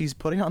so she's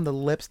putting on the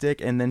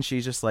lipstick, and then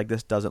she's just like,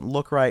 this doesn't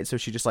look right, so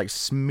she just like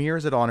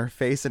smears it on her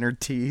face and her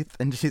teeth,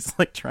 and she's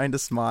like trying to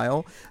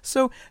smile.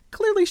 So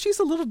clearly she's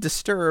a little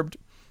disturbed.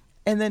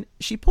 And then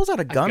she pulls out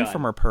a gun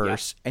from her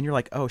purse, and you're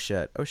like, oh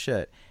shit.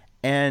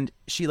 And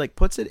she like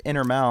puts it in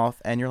her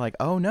mouth, and you're like,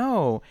 oh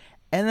no.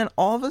 And then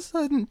all of a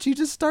sudden, she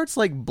just starts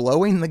like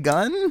blowing the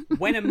gun.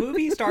 When a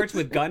movie starts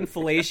with gun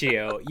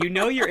fellatio, you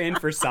know you're in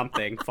for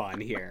something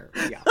fun here.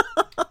 Yeah.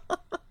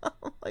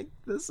 Like,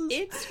 this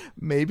is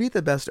maybe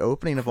the best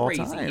opening of all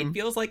time. It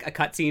feels like a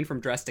cutscene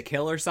from Dressed to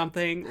Kill or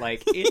something.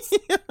 Like, it's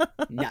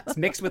nuts.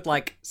 Mixed with,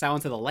 like,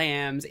 Silence of the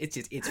Lambs.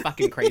 It's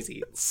fucking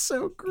crazy. It's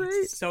so great.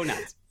 It's so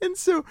nuts. And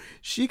so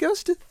she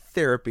goes to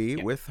therapy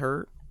with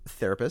her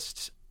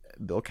therapist,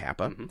 Bill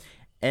Kappa.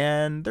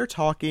 And they're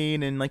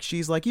talking, and, like,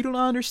 she's like, you don't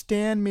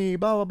understand me,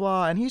 blah, blah,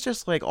 blah. And he's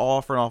just, like,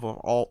 offering off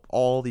of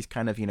all these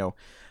kind of,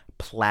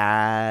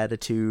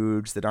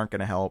 platitudes that aren't going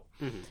to help.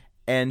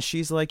 And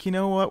she's like, you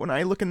know what? When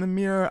I look in the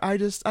mirror, I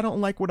don't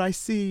like what I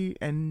see.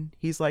 And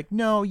he's like,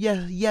 no,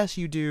 yes,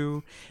 you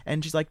do.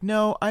 And she's like,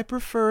 no, I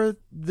prefer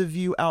the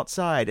view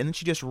outside. And then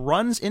she just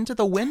runs into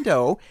the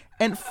window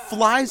and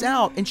flies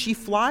out. And she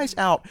flies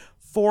out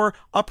for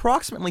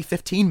approximately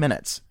 15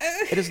 minutes.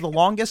 It is the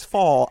longest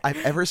fall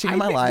I've ever seen in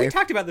my life. We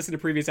talked about this in a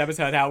previous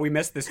episode, how we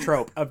missed this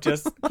trope of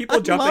just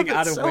people jumping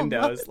out of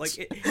windows. Much.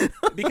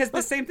 Because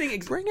the same thing...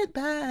 Bring it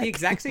back. The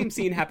exact same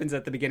scene happens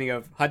at the beginning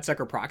of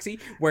Hudsucker Proxy,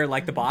 where,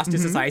 like, the boss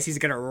just decides he's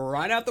going to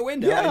run out the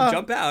window and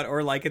jump out.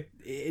 Or, like,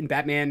 in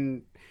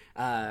Batman...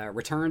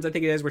 Returns, I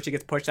think it is, where she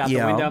gets pushed out the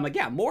window. I'm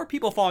like, more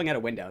people falling out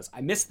of windows.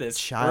 I missed this.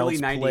 Child's early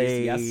 90s,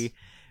 Play. yes.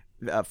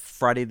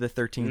 Friday the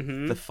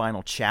 13th, the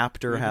final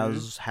chapter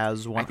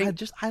has one.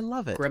 I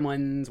love it.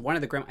 Gremlins,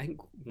 I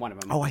think one of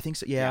them. Oh, I think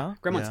so. Yeah.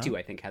 Gremlins 2,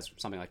 I think, has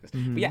something like this.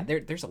 But yeah,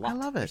 there's a lot. I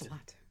love it. There's a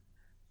lot.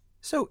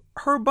 So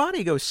her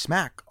body goes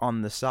smack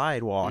on the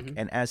sidewalk,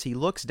 and as he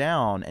looks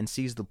down and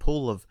sees the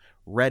pool of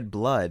red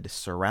blood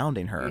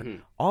surrounding her,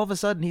 all of a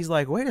sudden he's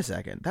like, wait a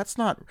second, that's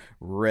not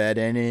red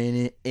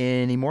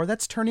anymore,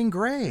 that's turning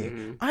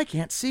gray. I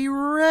can't see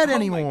red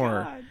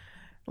anymore. My God.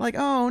 Like,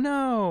 oh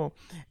no.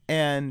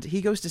 And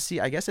he goes to see,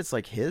 I guess it's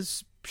like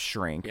his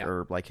shrink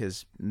or like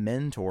his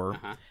mentor,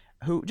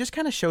 who just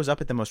kind of shows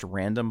up at the most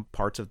random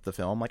parts of the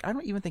film. Like, I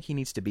don't even think he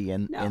needs to be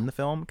in the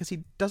film because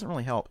he doesn't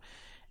really help.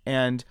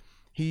 And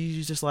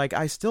he's just like,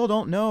 I still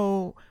don't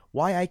know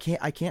why I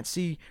can't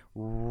see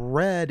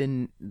red.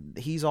 And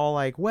he's all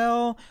like,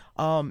 well,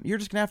 you're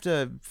just gonna have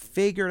to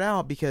figure it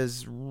out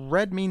because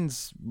red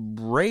means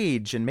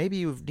rage and maybe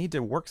you need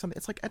to work something.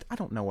 It's like, I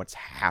don't know what's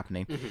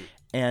happening.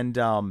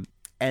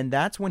 And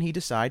that's when he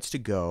decides to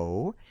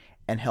go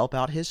and help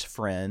out his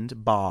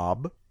friend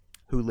Bob,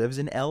 who lives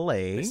in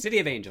L.A. The City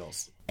of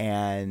Angels.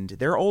 And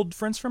they're old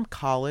friends from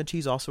college.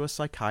 He's also a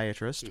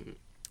psychiatrist.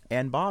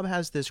 And Bob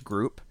has this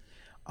group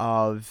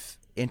of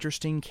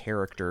interesting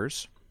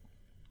characters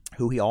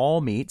who he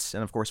all meets,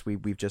 and of course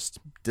we've just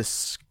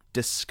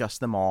discussed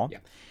them all.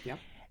 Yeah.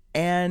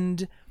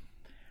 And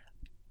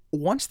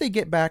once they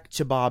get back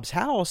to Bob's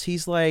house,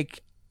 he's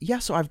like, yeah,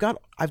 so I've got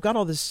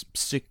all this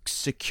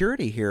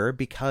security here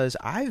because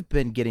I've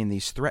been getting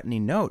these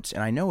threatening notes,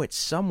 and I know it's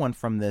someone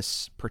from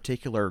this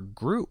particular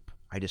group.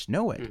 I just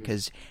know it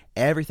because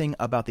everything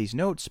about these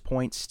notes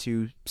points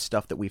to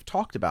stuff that we've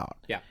talked about.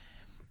 Yeah.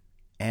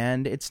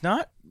 And it's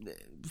not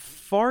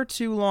far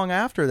too long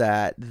after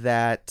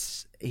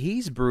that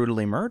he's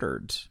brutally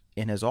murdered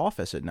in his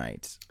office at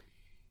night.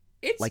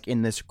 It's like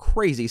in this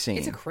crazy scene.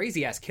 It's a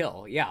crazy ass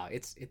kill. Yeah,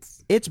 it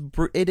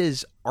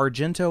is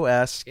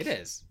Argento-esque. It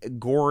is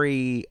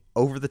gory,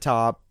 over the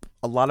top,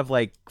 a lot of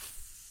like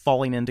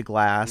falling into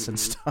glass and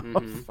stuff.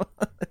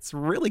 It's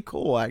really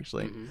cool,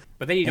 actually.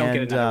 But then you don't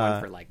get another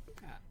one for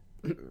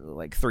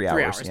like 3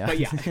 hours. Yeah. But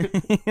yeah.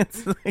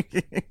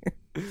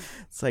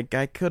 It's like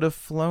I could have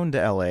flown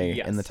to LA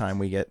in the time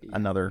we get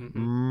another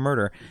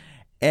murder.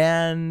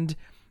 And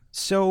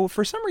so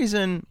for some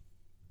reason,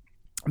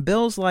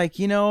 Bill's like,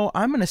 I'm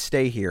going to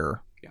stay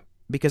here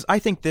because I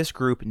think this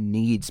group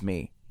needs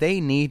me.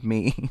 They need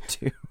me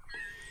too.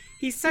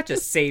 He's such a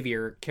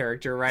savior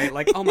character, right?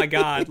 Like, oh my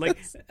God, like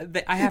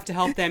I have to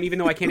help them even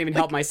though I can't even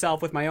help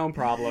myself with my own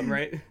problem,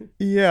 right?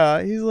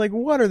 Yeah, he's like,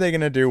 what are they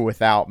going to do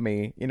without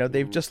me?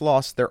 They've just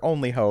lost their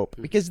only hope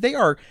because they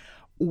are,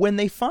 when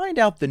they find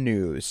out the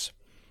news,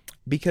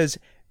 because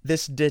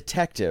this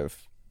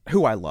detective,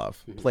 who I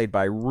love, played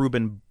by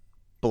Ruben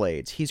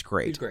Blades, he's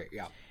great. He's great,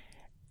 yeah.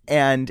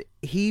 And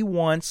he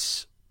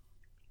wants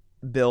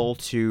Bill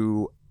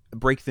to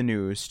break the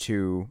news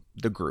to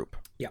the group.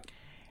 Yeah.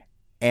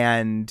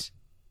 And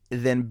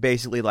then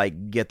basically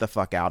like get the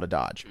fuck out of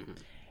Dodge.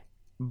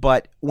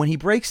 But when he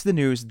breaks the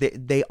news,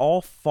 they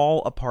all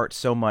fall apart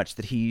so much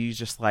that he's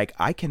just like,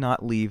 I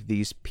cannot leave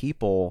these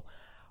people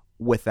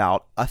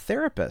without a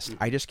therapist.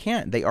 I just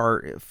can't. They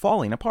are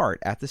falling apart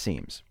at the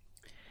seams.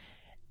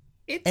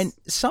 And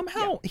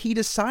somehow he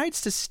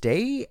decides to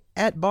stay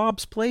at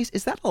Bob's place.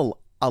 Is that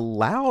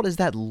allowed? Is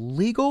that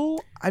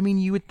legal? I mean,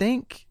 you would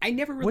think. I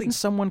never really. Wouldn't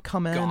someone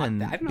come in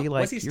and be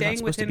like, was he "You're not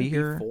staying with supposed to him be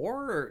here"?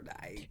 Before?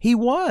 He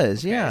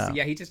was, okay, yeah. So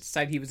he just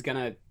decided he was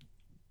gonna,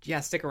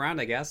 stick around,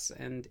 I guess.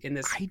 And in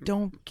this, I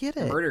don't get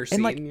it. Murder scene.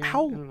 And like,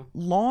 how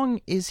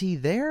long is he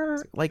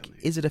there? Like,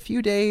 is it a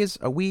few days,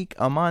 a week,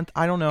 a month?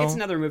 I don't know. It's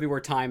another movie where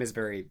time is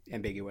very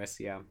ambiguous.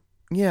 Yeah.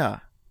 Yeah.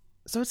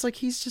 So it's like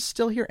he's just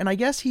still here, and I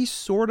guess he's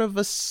sort of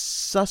a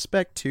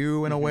suspect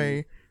too, in a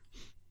way.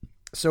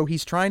 So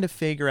he's trying to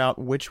figure out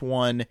which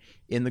one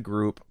in the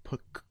group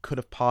could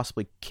have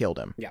possibly killed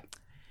him. Yeah.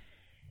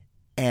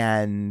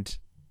 And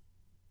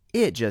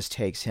it just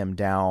takes him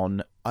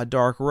down a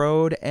dark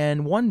road.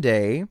 And one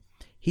day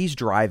he's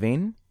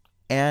driving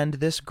and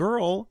this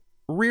girl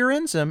rear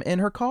ends him in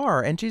her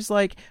car. And she's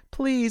like,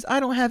 please, I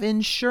don't have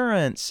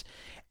insurance.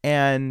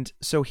 And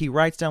so he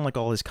writes down like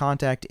all his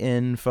contact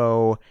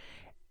info.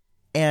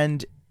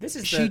 And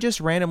she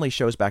just randomly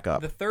shows back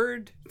up. The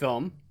third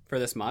film for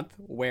this month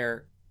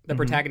where the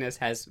protagonist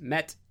has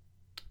met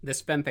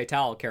this femme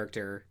fatale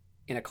character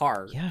in a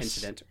car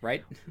incident,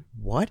 right?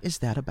 What is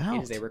that about?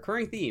 It is a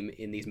recurring theme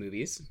in these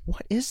movies.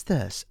 What is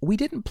this? We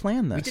didn't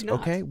plan this, we did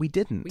not. Okay? We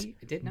didn't. We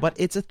did not. But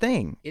it's a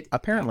thing.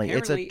 Apparently,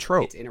 it's a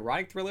trope. It's in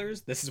erotic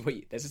thrillers. This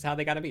is how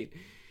they got to meet.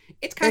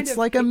 It's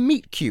like a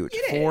meet cute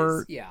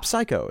for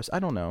psychos. I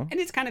don't know. And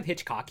it's kind of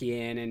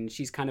Hitchcockian, and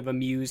she's kind of a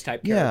muse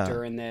type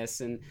character in this.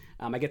 And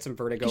I get some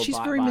Vertigo vibes. She's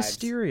very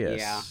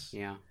mysterious.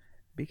 Yeah.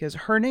 Because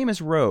her name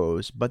is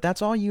Rose, but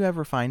that's all you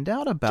ever find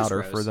out about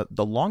her for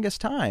the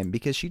longest time,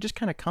 because she just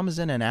kind of comes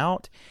in and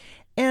out.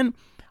 And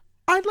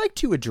I'd like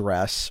to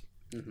address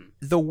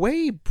the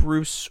way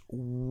Bruce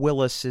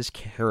Willis's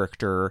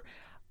character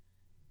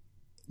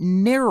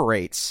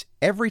narrates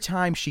every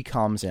time she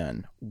comes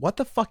in. What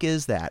the fuck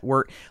is that?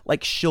 Where,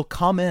 like, she'll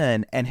come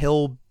in and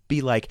he'll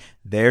be like,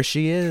 there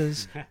she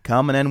is,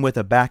 coming in with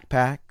a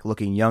backpack,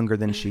 looking younger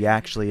than she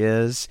actually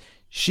is.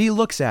 She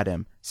looks at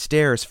him,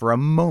 stares for a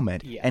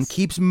moment, and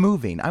keeps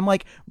moving. I'm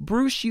like,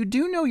 Bruce, you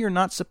do know you're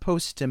not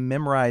supposed to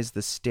memorize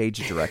the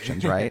stage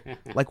directions, right?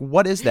 Like,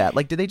 what is that?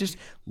 Like, did they just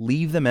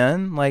leave them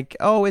in? Like,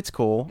 oh, it's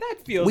cool. That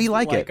feels we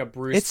like it. A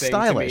Bruce it's thing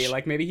stylish. To me.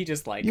 Like, maybe he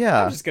just like,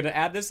 yeah. I'm just going to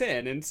add this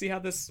in and see how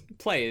this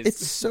plays.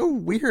 It's so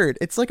weird.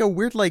 It's like a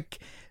weird, like,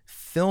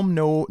 film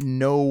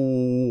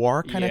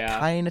noir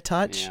kind of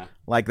touch. Yeah.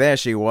 Like, there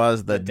she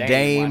was, the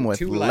dame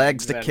with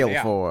legs to kill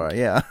for.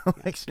 Yeah.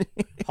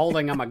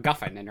 Holding a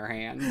MacGuffin in her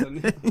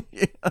hand.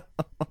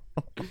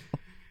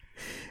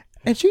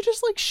 And she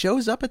just, like,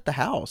 shows up at the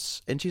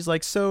house. And she's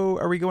like, so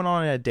are we going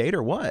on a date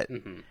or what?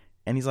 Mm-hmm.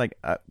 And he's like,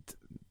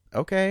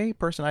 okay,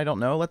 person I don't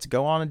know, let's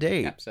go on a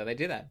date. Yep, so they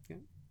do that. Yeah.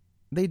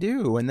 They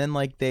do. And then,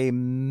 like, they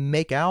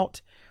make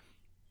out.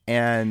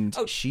 And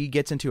she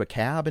gets into a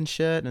cab and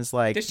shit, and it's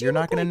like, you're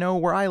not going to know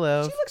where I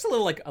live. She looks a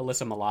little like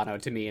Alyssa Milano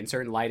to me in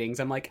certain lightings.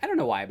 I'm like, I don't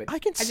know why, but I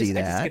can see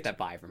that. I just get that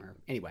vibe from her.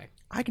 Anyway.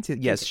 I can see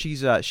that. Yes,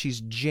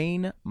 she's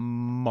Jane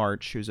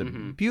March, who's a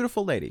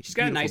beautiful lady. She's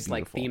got a nice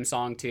like theme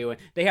song, too.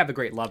 They have a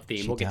great love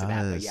theme. We'll get to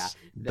that, but yeah.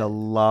 The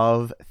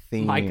love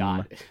theme. My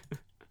God.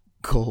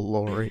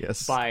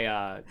 Glorious.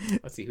 By,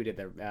 let's see, who did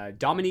that?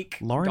 Dominique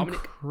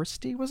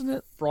Christie, wasn't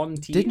it?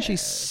 Frontier. Didn't she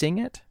sing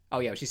it? Oh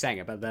yeah, she sang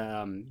it, but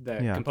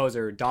the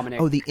composer Dominic.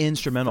 Oh, the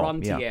instrumental.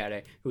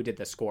 Frontiere, who did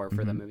the score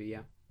for the movie. Yeah,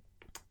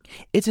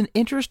 it's an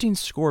interesting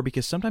score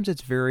because sometimes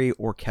it's very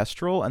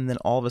orchestral, and then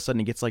all of a sudden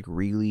it gets like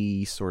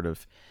really sort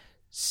of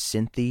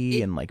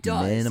synthy and like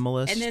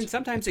minimalist. And then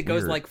sometimes it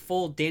goes like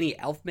full Danny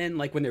Elfman,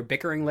 like when they're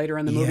bickering later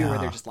in the movie, where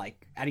they're just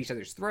like at each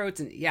other's throats,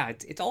 and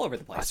it's all over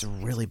the place. It's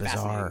really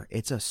bizarre.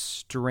 It's a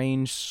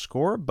strange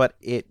score, but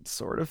it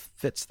sort of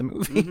fits the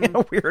movie in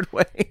a weird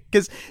way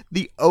because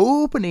the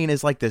opening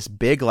is like this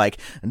big like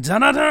da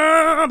da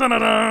da da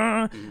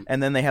da,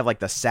 and then they have like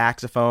the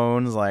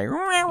saxophones, like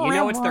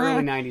it's the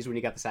early '90s when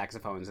you got the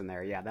saxophones in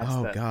there. Yeah,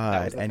 that's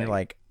god, and you're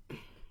like,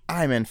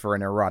 I'm in for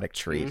an erotic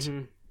treat.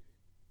 Mm-hmm.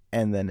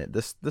 And then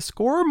the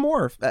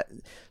score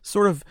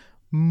sort of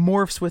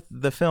morphs with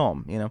the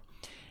film, you know.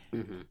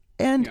 Mm-hmm.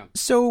 And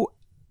so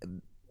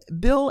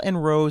Bill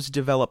and Rose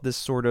develop this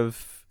sort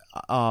of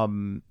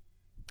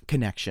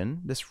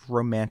connection, this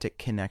romantic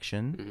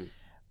connection. Mm-hmm.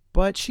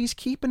 But she's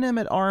keeping him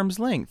at arm's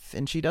length,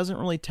 and she doesn't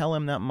really tell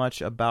him that much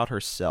about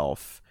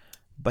herself.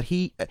 But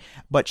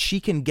she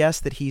can guess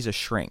that he's a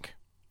shrink.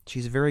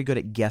 She's very good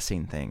at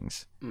guessing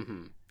things.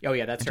 Mm-hmm. Oh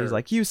yeah, that's her. She's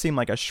like, you seem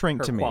like a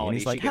shrink to me, and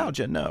he's like, how'd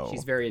you know?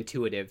 She's very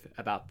intuitive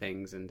about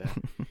things, and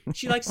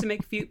she likes to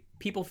make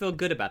people feel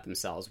good about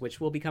themselves, which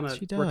will become a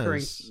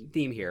recurring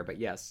theme here. But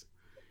yes,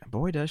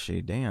 boy, does she!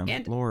 Damn,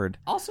 and Lord.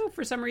 Also,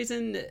 for some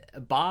reason,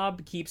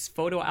 Bob keeps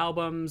photo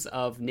albums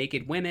of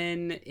naked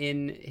women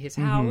in his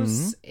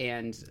house,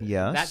 and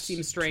that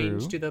seems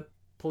strange to the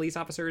police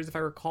officers, if I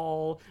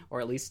recall,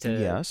 or at least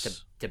to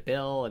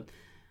Bill, and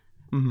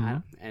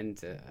I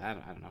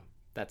don't know.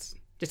 That's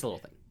just a little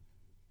thing.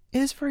 It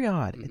is very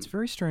odd. Mm-hmm. It's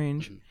very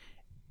strange. Mm-hmm.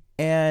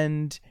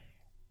 And,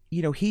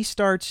 he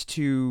starts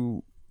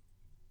to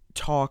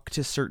talk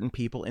to certain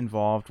people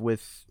involved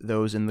with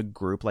those in the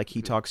group. Like,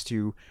 he talks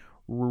to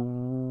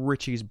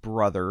Richie's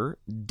brother,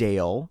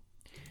 Dale,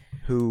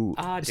 who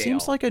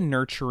seems like a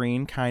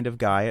nurturing kind of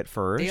guy at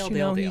first.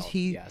 Dale.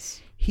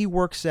 He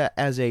works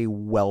as a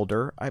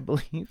welder, I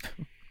believe.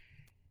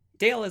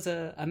 Dale is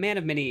a man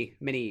of many,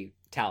 many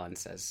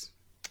talents, as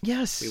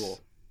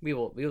we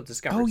will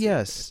discover. Oh,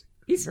 yes.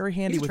 He's very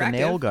handy with a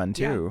nail gun,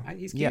 too. Yeah,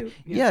 he's cute.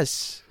 Yeah.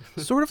 Yes.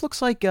 Sort of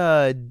looks like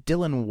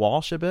Dylan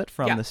Walsh a bit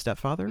from the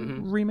Stepfather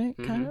remake,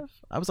 kind of.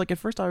 I was like, at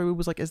first I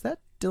was like, is that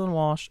Dylan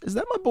Walsh? Is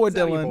that my boy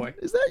Dylan?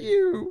 Is that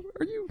you?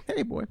 Are you?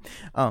 Hey, boy.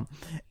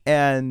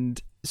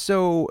 And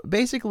so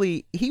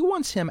basically he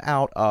wants him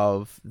out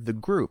of the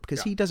group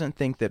because he doesn't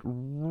think that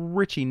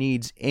Richie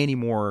needs any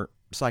more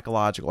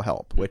psychological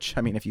help, which,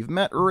 I mean, if you've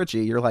met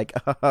Richie, you're like,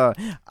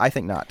 I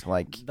think not.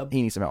 Like,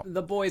 he needs some help.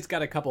 The boy's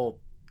got a couple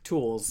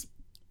tools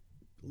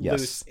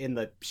loose in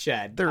the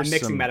shed. There's I'm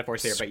mixing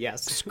metaphors here, but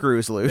yes.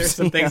 Screws loose. There's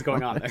some things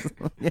going on there.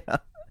 Yeah.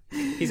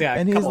 He's got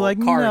a couple of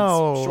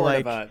cards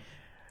short of a,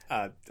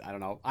 I don't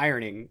know,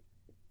 ironing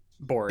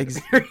board.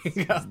 There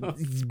you go.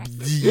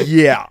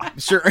 Yeah,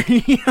 sure.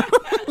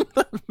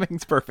 That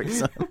makes perfect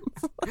sense.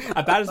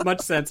 About as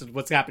much sense as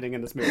what's happening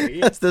in this movie.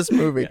 That's this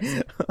movie.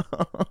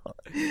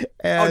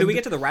 Yes. Do we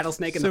get to the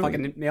rattlesnake in the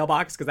fucking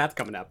mailbox? Because that's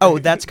coming up. Oh,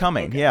 that's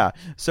coming. Okay. Yeah.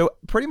 So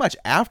pretty much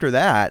after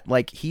that,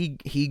 like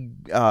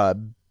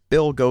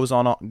Bill goes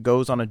on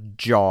a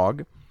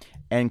jog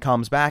and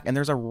comes back, and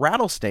there's a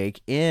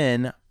rattlesnake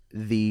in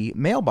the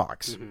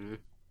mailbox.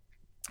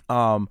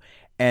 Mm-hmm.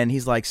 And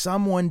he's like,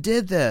 someone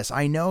did this.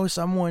 I know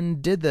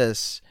someone did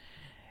this.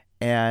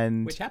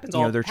 And which happens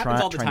all the time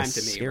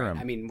to me. Right?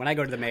 I mean, when I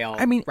go to the mail,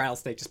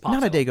 rattlesnake just pops.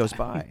 Not a day goes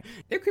by.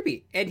 They're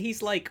creepy, and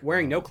he's like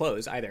wearing no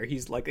clothes either.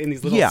 He's like in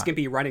these little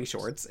skimpy running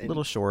shorts,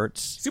 little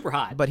shorts, super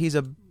hot. But he's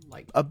a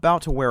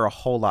about to wear a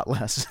whole lot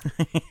less.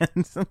 Yeah.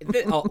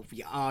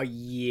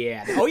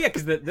 Oh yeah,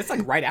 because that's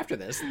like right after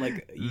this.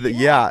 Like,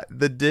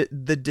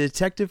 the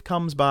detective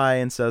comes by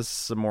and says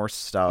some more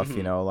stuff.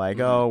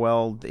 Oh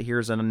well,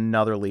 here's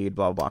another lead.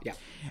 Blah blah. Yeah.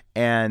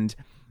 And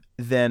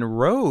then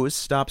Rose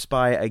stops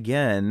by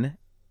again,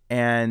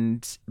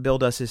 and Bill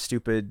does his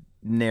stupid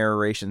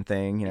narration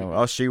thing.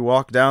 Oh, she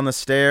walked down the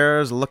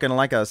stairs looking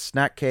like a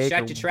snack cake.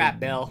 Shut your trap,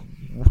 Bill.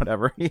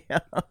 Whatever. Yeah.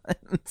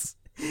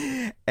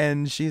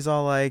 And she's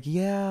all like,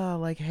 yeah,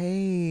 like,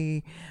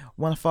 hey,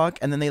 wanna fuck?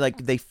 And then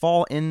they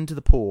fall into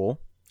the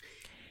pool,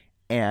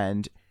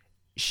 and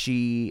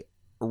she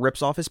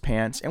rips off his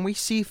pants, and we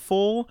see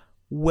full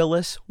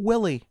Willis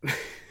Willie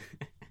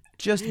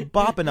just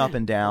bopping up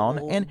and down.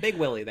 And big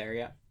Willie there,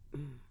 yeah.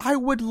 I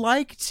would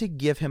like to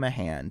give him a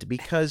hand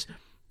because,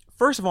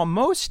 first of all,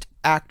 most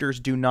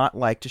actors do not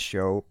like to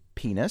show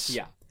penis.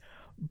 Yeah.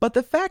 But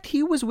the fact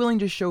he was willing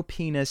to show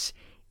penis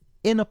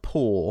in a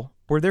pool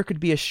where there could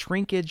be a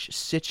shrinkage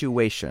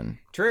situation.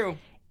 True.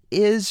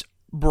 Is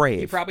brave.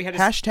 He probably had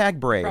hashtag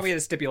brave. He probably had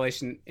a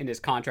stipulation in his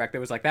contract that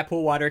was like, that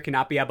pool water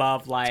cannot be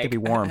above like it's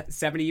gonna be warm.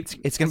 70.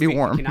 It's gonna be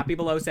warm. It cannot be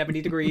below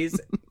 70 degrees.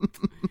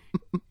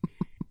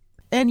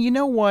 And you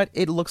know what?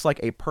 It looks like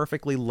a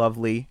perfectly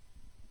lovely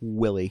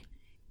Willie.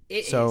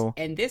 It is.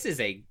 And this is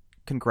a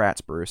congrats,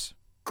 Bruce.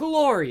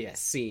 Glorious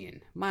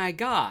scene. My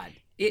God.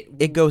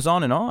 It goes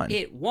on and on.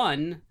 It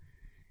won.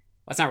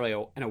 Well, it's not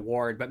really an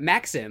award, but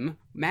Maxim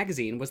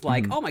magazine was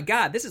like, oh my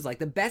God, this is like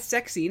the best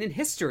sex scene in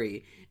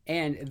history.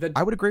 And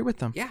I would agree with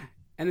them. Yeah.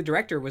 And the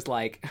director was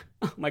like,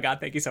 oh my God,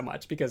 thank you so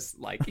much. Because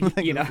like,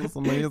 This is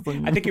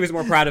amazing. I think he was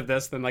more proud of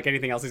this than like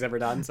anything else he's ever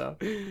done. So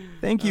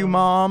thank you,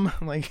 Mom.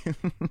 Like,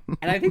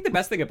 and I think the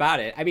best thing about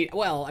it, I mean,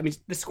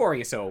 the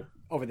scoring is so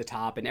over the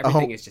top and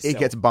everything is just it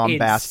gets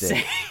bombastic.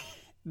 Insane.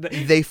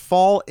 They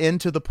fall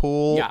into the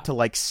pool to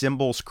like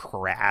cymbals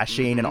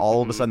crashing, and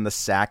all of a sudden the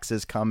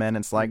saxes come in. And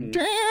it's like, and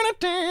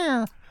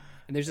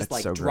there's just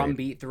like drum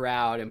beat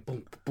throughout, and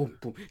boom, boom,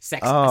 boom,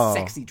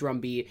 sexy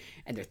drum beat,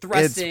 and they're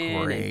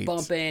thrusting and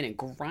bumping and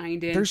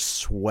grinding. There's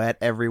sweat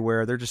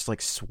everywhere. They're just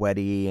like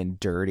sweaty and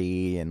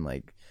dirty and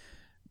like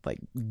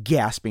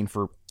gasping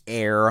for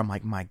air. I'm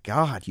like, my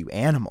God, you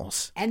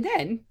animals! And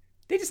then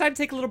they decide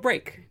to take a little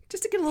break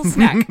just to get a little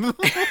snack.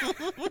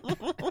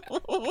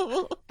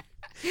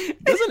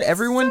 Doesn't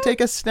everyone take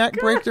a snack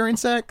break during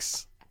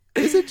sex?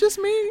 Is it just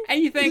me?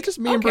 And you think, just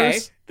me and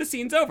Bruce? The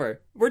scene's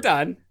over. We're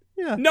done.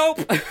 Yeah. Nope.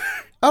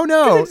 Oh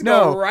no,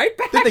 no. Go right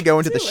back. Then they go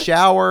into the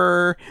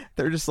shower.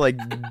 They're just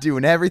like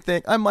doing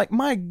everything. I'm like,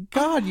 my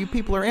God, you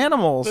people are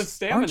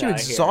animals. Aren't you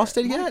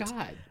exhausted yet? My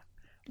God.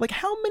 Like,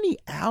 how many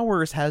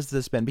hours has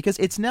this been? Because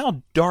it's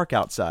now dark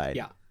outside.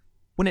 Yeah.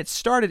 When it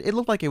started, it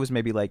looked like it was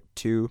maybe like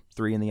 2,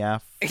 3 in the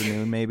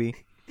afternoon, maybe.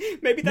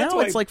 Maybe that's now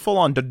why it's like full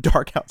on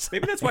dark outside.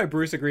 Maybe that's why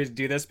Bruce agrees to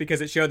do this, because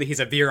it showed that he's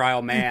a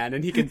virile man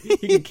and he can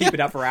keep it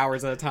up for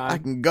hours at a time. I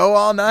can go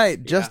all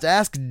night. Just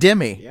ask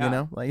Demi. Yeah. You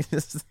know, like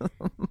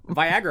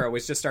Viagra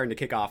was just starting to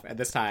kick off at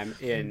this time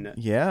in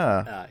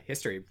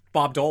history.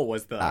 Bob Dole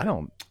was the I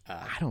don't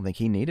think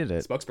he needed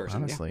it, spokesperson.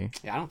 Honestly,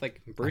 I don't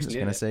think Bruce needed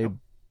it. I was gonna say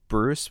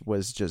Bruce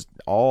was just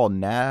all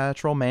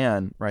natural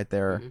man right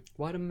there. Mm-hmm.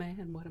 What a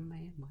man! What a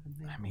man! What a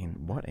man! I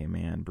mean, what a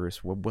man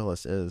Bruce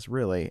Willis is,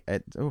 really.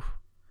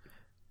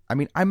 I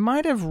mean, I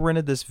might have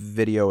rented this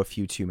video a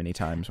few too many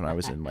times when I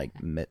was in like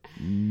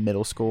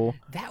middle school.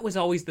 That was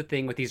always the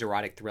thing with these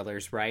erotic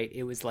thrillers, right?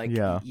 It was like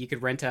you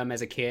could rent them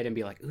as a kid and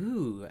be like,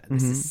 "Ooh,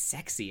 this is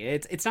sexy."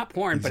 It's not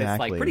porn, but it's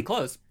like pretty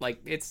close.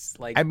 Like it's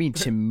like. I mean,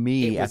 to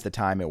me at the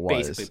time, it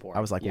was basically porn.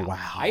 I was like, "Wow."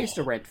 I used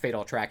to rent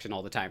Fatal Attraction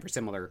all the time for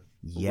similar.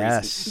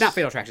 Yes. reasons. Not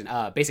Fatal Attraction.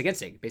 Basic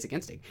Instinct. Basic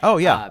Instinct. Oh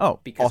yeah.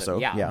 Because also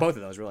both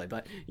of those really,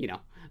 but you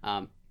know.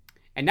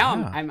 And now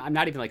I'm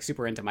not even like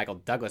super into Michael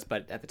Douglas,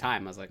 but at the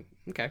time I was like,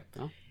 okay,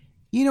 well.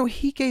 You know,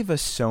 he gave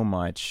us so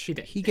much. He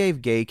did. He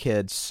gave gay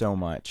kids so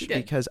much. He did.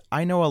 Because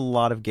I know a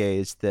lot of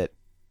gays that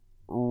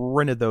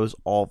rented those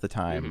all the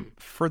time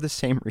for the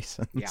same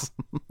reasons.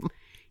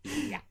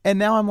 Yeah. And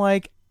now I'm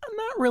like, I'm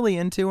not really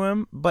into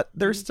him, but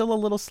there's still a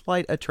little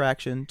slight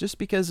attraction just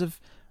because of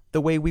the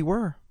way we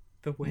were.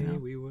 The way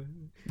we were.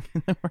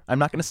 I'm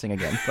not going to sing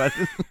again, but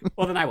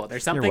well, then I will.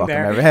 There's something You're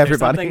welcome, there.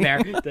 everybody. There's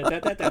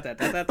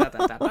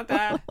something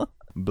there.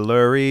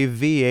 Blurry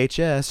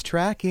VHS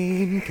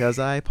tracking because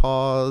I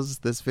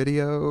paused this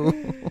video.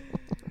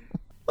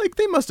 Like,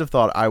 they must have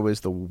thought I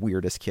was the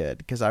weirdest kid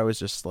because I was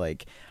just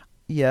like,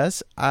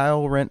 yes,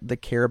 I'll rent the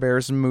Care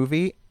Bears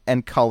movie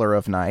and Color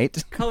of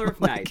Night. Color of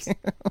Night.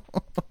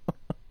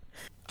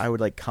 I would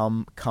like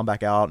come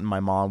back out and my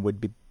mom would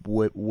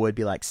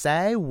be like,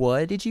 say,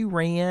 what did you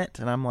rent?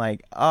 And I'm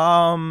like,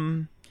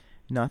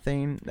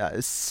 nothing.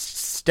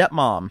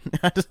 Stepmom.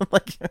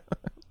 Like,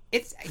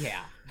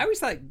 I always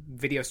thought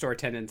video store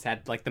attendants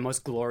had like the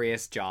most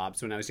glorious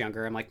jobs when I was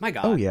younger. I'm like, my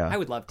God, I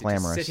would love to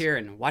just sit here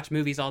and watch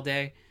movies all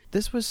day.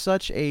 This was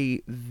such a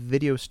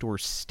video store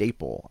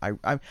staple.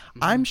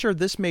 I'm sure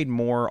this made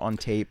more on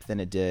tape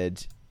than it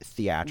did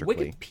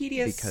theatrically.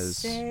 Wikipedia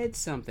said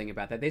something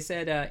about that. They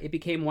said it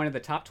became one of the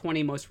top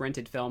 20 most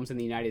rented films in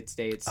the United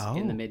States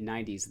in the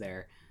mid-90s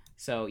there.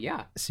 So,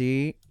 yeah.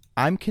 See,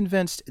 I'm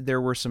convinced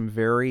there were some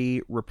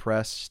very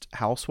repressed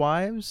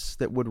housewives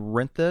that would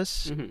rent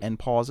this and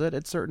pause it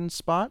at certain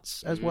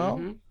spots as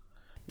well.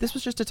 This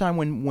was just a time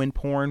when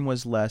porn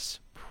was less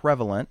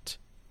prevalent.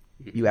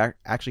 You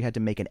actually had to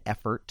make an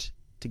effort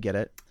to get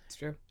it. It's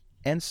true.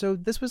 And so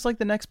this was like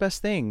the next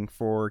best thing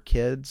for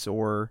kids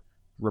or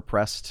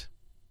repressed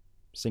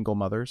single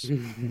mothers,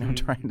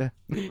 trying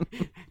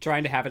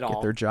to have it all,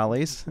 get their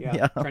jollies,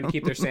 trying to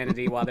keep their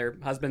sanity while their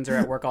husbands are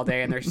at work all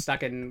day and they're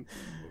stuck in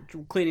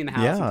cleaning the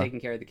house and taking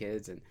care of the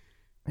kids. And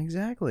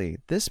exactly,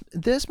 this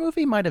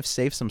movie might have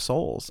saved some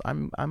souls.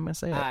 I'm gonna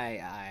say it.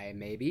 I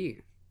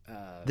maybe.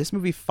 This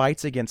movie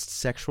fights against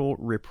sexual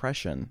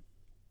repression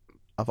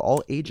of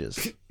all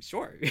ages.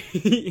 Sure.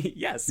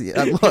 Yes.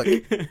 Yeah, look,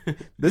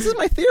 this is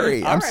my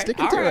theory. I'm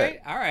sticking to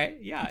it. All right.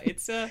 Yeah,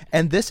 it's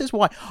and this is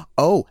why.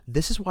 Oh,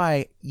 this is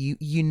why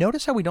you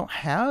notice how we don't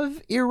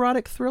have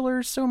erotic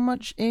thrillers so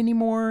much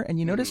anymore, and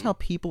you notice how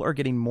people are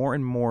getting more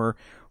and more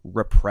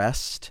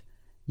repressed.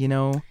 You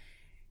know,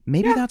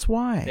 maybe that's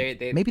why.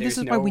 Maybe this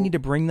is why we need to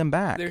bring them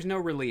back. There's no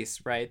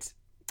release, right?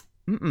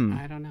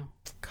 I don't know.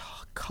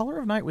 Color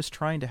of Night was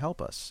trying to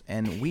help us,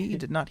 and we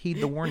did not heed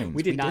the warnings.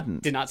 We did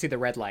not see the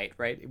red light,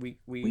 right?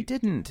 We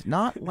didn't.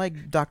 Not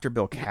like Dr.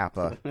 Bill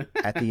Kappa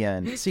at the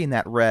end, seeing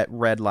that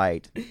red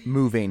light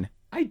moving.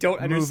 I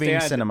don't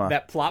understand cinema.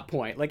 That plot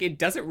point. Like, it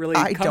doesn't really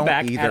come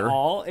back at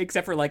all,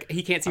 except for like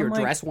he can't see her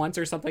dress once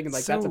or something, and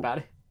like that's about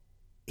it.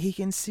 He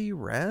can see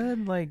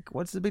red. Like,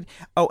 what's the big?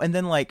 Oh, and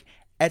then like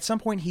at some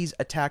point he's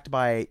attacked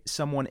by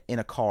someone in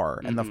a car,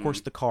 and of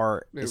course the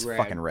car is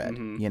fucking red.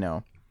 You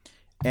know.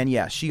 And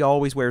yeah, she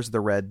always wears the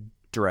red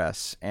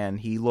dress, and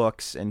he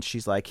looks, and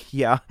she's like,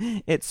 yeah,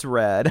 it's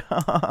red.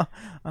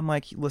 I'm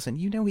like, listen,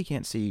 you know he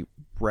can't see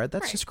red.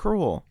 That's just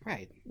cruel.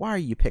 Right. Why are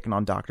you picking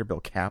on Dr. Bill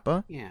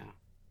Kappa? Yeah.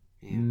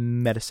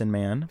 Medicine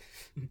man.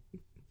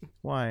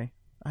 Why?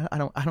 I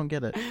don't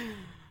get it.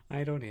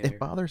 I don't either. It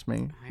bothers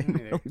me. I don't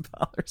either. It really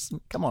bothers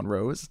me. Come on,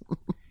 Rose.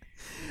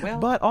 Well,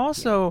 but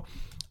also,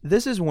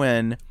 this is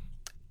when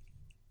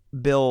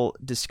Bill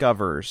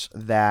discovers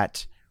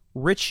that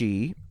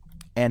Richie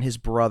and his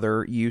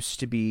brother used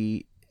to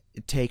be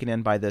taken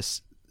in by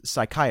this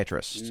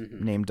psychiatrist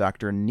named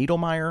Dr.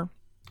 Needlemeyer.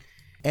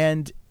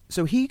 And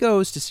so he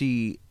goes to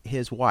see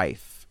his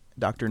wife,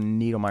 Dr.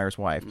 Needlemeyer's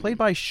wife, played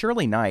by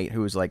Shirley Knight,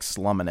 who is like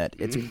slumming it.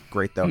 It's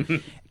great, though.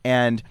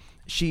 And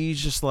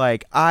she's just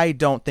like, I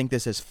don't think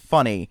this is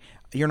funny.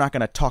 You're not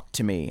going to talk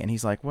to me. And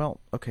he's like, well,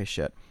 okay,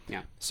 shit.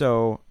 Yeah.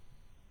 So,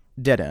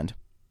 dead end.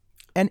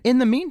 And in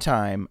the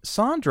meantime,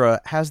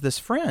 Sandra has this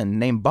friend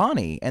named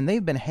Bonnie, and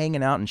they've been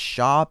hanging out and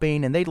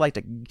shopping, and they'd like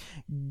to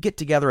get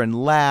together and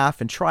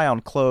laugh and try on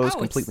clothes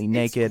completely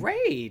naked. It's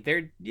great.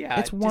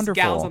 It's wonderful. Just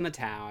gals on the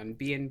town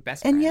being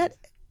best friends. And yet,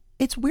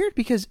 it's weird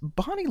because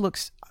Bonnie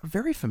looks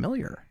very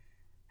familiar.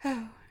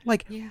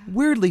 Like,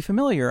 weirdly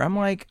familiar. I'm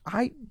like,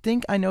 I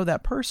think I know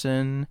that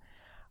person.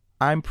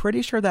 I'm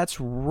pretty sure that's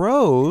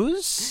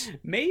Rose.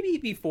 Maybe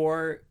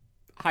before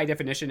high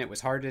definition, it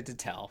was harder to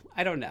tell.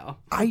 I don't know.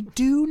 I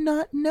do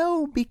not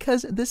know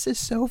because this is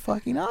so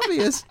fucking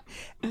obvious.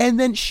 And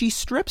then she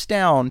strips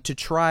down to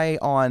try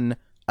on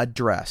a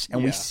dress,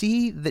 and we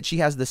see that she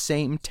has the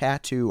same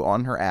tattoo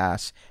on her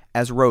ass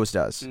as Rose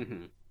does.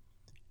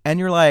 And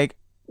you're like,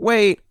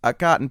 wait a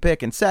cotton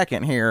picking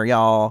second here,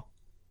 y'all.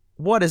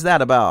 What is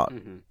that about?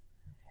 And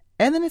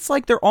then it's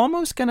like they're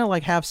almost gonna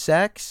like have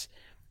sex,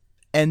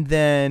 and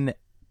then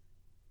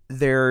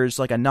there's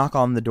like a knock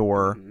on the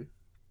door.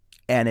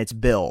 And it's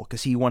Bill,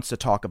 because he wants to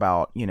talk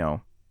about, you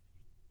know,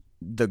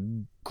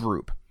 the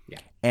group. Yeah.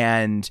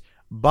 And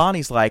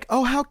Bonnie's like,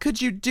 oh, how could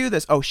you do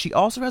this? Oh, she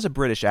also has a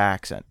British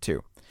accent,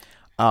 too.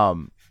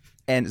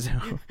 And so,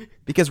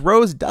 because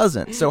Rose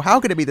doesn't. So how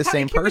could it be the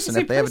same person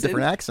if they have a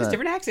different accent? It's a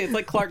different accent. It's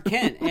like Clark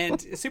Kent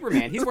and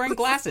Superman. He's wearing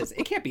glasses.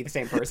 It can't be the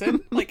same person.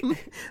 Like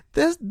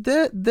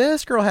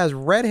this girl has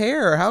red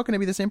hair. How can it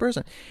be the same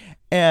person?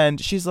 And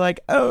she's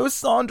like, oh,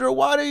 Sandra,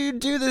 why do you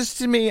do this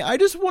to me? I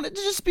just want it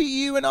to just be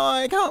you and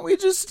I. Can't we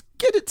just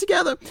get it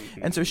together?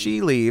 And so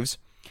she leaves,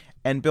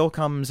 and Bill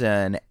comes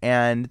in,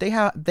 and they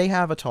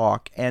have a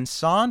talk. And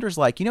Sandra's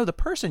like, you know, the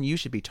person you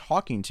should be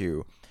talking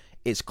to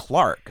is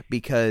Clark,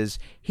 because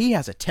he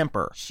has a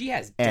temper. She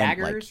has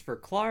daggers for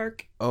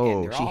Clark.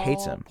 Oh, and she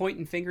hates him.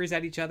 Pointing fingers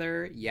at each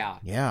other. Yeah.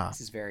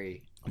 This is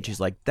very... And she's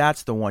like,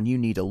 that's the one you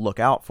need to look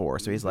out for.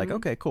 So he's like,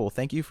 okay, cool.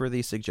 Thank you for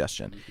the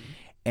suggestion.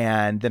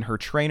 And then her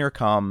trainer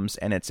comes,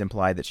 and it's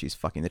implied that she's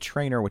fucking the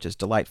trainer, which is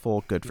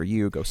delightful. Good for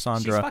you. Go,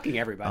 Sandra. She's fucking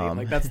everybody.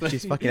 Like, that's the...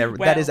 She's fucking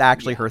everybody. That is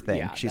actually her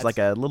thing. She's like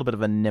a little bit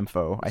of a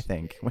nympho, I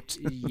think, which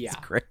is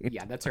great.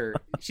 Yeah, that's her.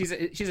 She's a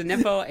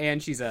nympho,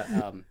 and she's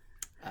a...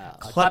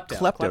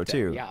 klepto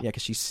too. Yeah,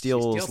 because she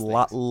steals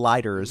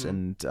lighters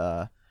and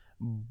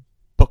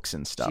books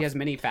and stuff. She has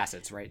many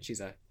facets, right?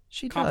 She's a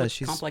She does.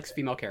 She's complex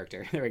female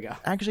character. There we go.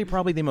 actually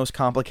probably the most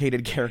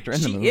complicated character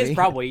in the movie. She is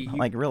probably.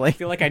 Like, really? I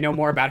feel like I know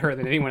more about her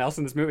than anyone else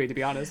in this movie, to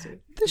be honest.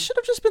 This should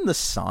have just been the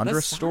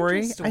Sandra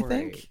story, I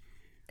think.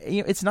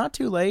 It's not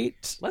too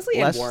late. Leslie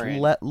Ann Warren.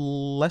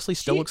 Leslie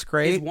still looks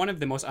great. She's one of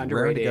the most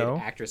underrated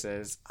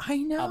actresses I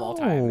know. of all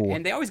time.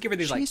 And they always give her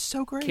these She's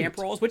so great. camp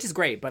roles, which is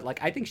great. But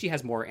like I think she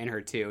has more in her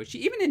too. She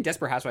even in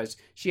Desperate Housewives,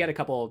 she had a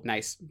couple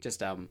nice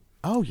just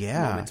oh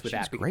yeah moments with she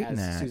was that great in as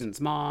that.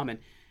 Susan's mom and.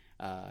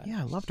 Yeah,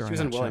 I loved her. She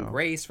was on Will and show.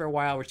 Grace for a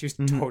while, where she was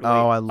totally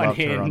I loved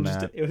unhinged. her on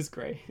that. It was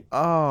great.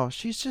 Oh,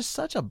 she's just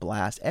such a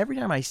blast. Every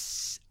time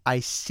I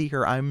see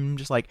her, I'm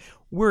just like,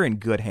 we're in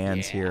good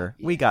hands here.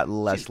 We got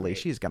Leslie.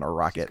 She's gonna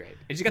rock it. Great.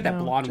 And she's got that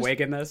blonde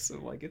wig in this.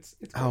 Like it's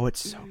great. Oh,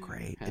 it's so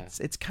great. Yeah.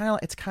 It's kind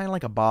of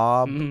like a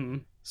bob,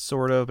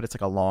 sort of, but it's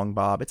like a long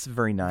bob. It's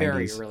very 90s.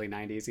 Very early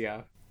 90s,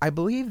 yeah. I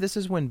believe this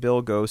is when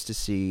Bill goes to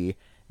see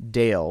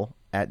Dale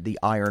at the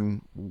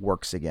Iron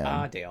Works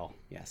again. Dale,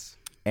 yes.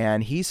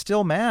 And he's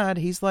still mad.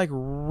 He's like,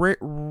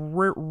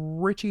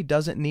 Richie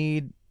doesn't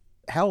need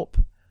help.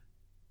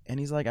 And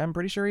he's like, I'm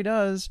pretty sure he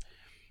does.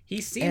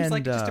 He seems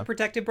like just a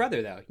protective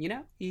brother, though. You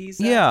know, he's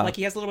like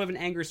he has a little bit of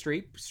an anger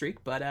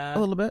streak, but a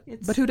little bit.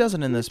 But who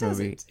doesn't in this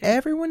movie?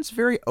 Everyone's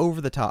very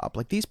over the top.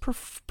 Like these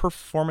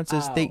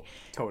performances,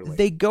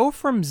 they go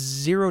from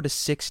 0 to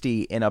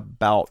 60 in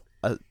about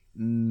a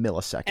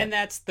millisecond. And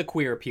that's the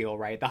queer appeal,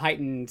 right? The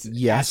heightened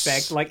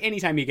aspect. Like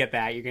anytime you get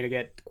that, you're gonna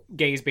get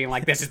gays being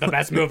like, "This is the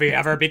best movie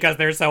ever" because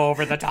they're so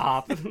over the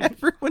top.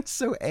 Everyone's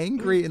so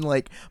angry and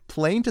like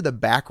playing to the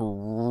back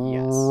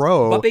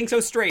row, but being so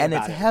straight, and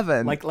about it's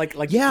heaven. Like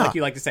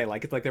you like to say,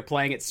 like it's like they're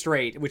playing it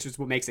straight, which is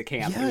what makes it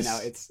camp. Yes. You know,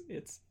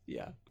 it's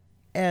yeah.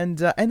 And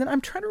then I'm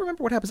trying to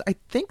remember what happens. I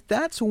think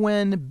that's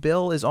when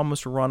Bill is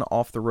almost run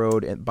off the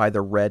road by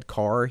the red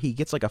car. He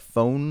gets like a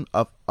phone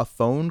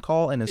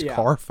call in his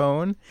car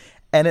phone,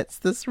 and it's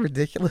this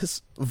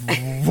ridiculous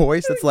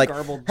voice that's like,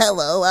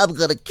 "Hello, I'm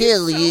gonna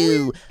kill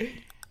you.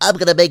 I'm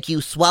gonna make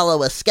you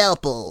swallow a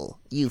scalpel,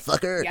 you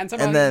fucker." Yeah,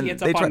 and then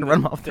they try to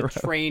run him off the road.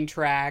 Train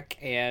track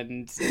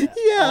and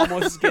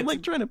almost gets,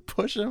 like trying to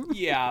push him.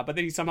 Yeah, but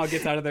then he somehow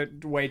gets out of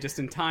the way just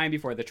in time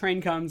before the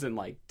train comes and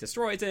like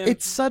destroys him.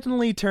 It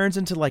suddenly turns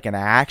into like an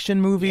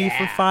action movie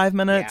for 5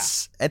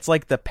 minutes. Yeah. It's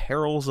like the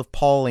perils of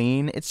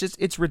Pauline.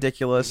 It's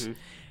ridiculous. Mm-hmm.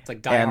 It's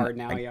like Die Hard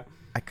now.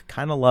 I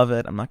kind of love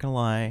it. I'm not gonna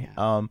lie.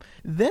 Yeah.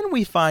 Then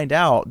we find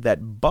out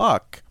that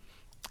Buck.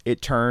 It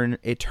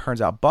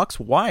turns out Buck's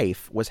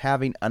wife was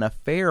having an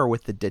affair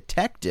with the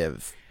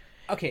detective.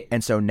 Okay.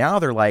 And so now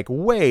they're like,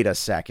 wait a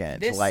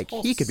second. Like,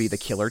 he could be the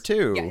killer,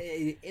 too.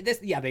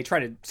 They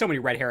try to... So many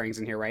red herrings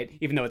in here, right?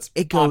 Even though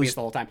it goes obvious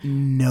the whole time.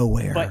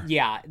 Nowhere. But,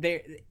 yeah,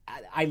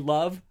 I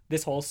love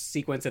this whole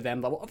sequence of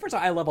them. First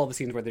of all, I love all the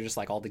scenes where they're just,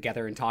 like, all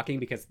together and talking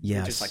because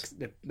they're just,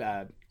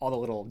 like, all the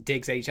little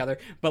digs at each other.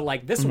 But,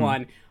 like, this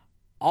one...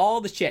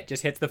 all the shit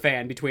just hits the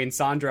fan between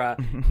Sandra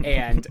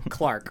and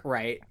Clark,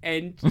 right?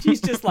 And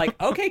she's just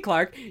like, okay,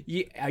 Clark,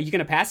 are you going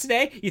to pass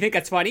today? You think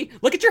that's funny?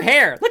 Look at your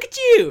hair. Look at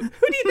you.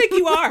 Who do you think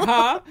you are,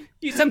 huh?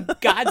 You some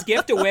God's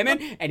gift to women?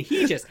 And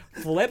he just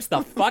flips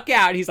the fuck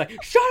out. And he's like,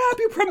 shut up,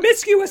 you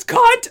promiscuous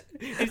cunt.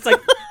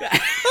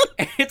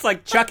 And it's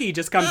like Chucky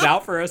just comes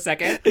out for a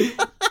second.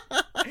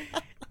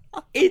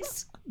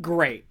 It's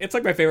great. It's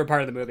like my favorite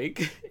part of the movie.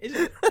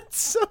 It's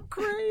so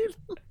great.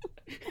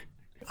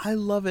 I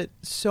love it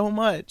so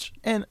much.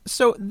 And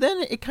so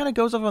then it kind of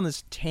goes off on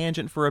this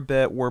tangent for a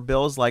bit where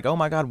Bill's like, oh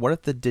my God, what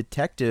if the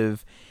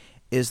detective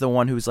is the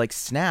one who's like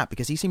snapped?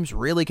 Because he seems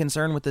really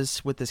concerned with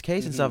this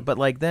case and stuff. But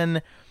like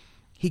then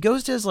he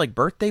goes to his like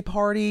birthday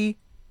party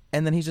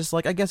and then he's just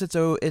like, I guess it's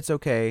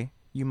okay.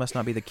 You must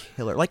not be the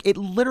killer. Like it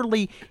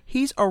literally,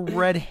 he's a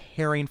red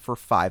herring for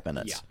 5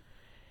 minutes.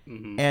 Yeah.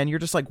 Mm-hmm. And you're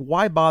just like,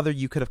 why bother?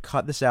 You could have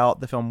cut this out.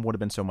 The film would have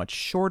been so much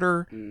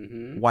shorter.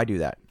 Mm-hmm. Why do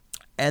that?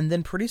 And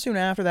then pretty soon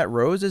after that,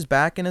 Rose is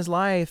back in his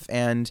life,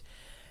 and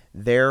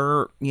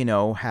they're,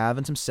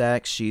 having some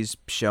sex. She's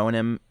showing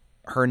him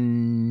her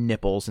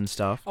nipples and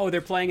stuff. Oh, they're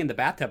playing in the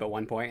bathtub at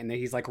one point, and then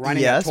he's like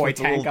running a toy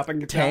tank up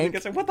and down.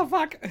 Like, what the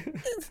fuck?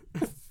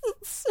 It's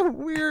so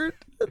weird.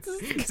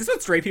 Is this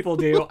what straight people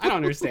do? I don't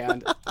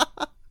understand.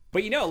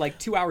 But like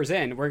 2 hours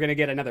in, we're going to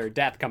get another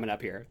death coming up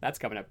here. That's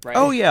coming up, right?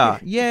 Oh, yeah.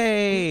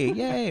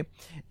 Yay.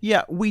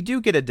 Yeah, we do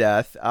get a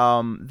death.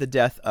 The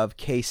death of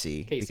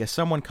Casey. Because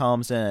someone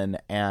comes in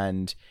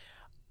and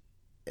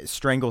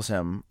strangles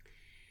him.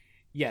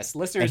 Yes,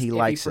 listeners, if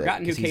you've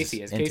forgotten who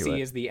Casey is.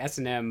 Casey is the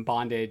S&M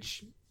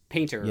bondage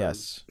painter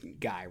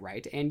guy,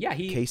 right? And yeah,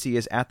 Casey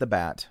is at the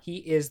bat. He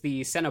is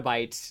the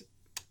Cenobite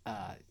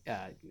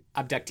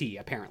abductee,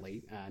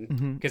 apparently.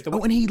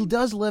 And he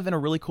does live in a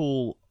really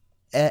cool...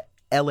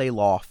 LA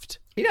loft.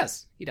 He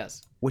does.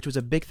 Which was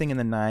a big thing in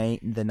the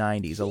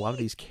 90s. A lot of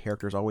these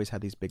characters always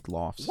had these big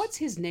lofts. What's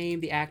his name,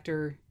 the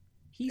actor?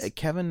 He's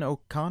Kevin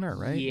O'Connor,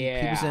 right?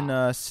 Yeah. He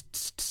was in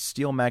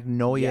Steel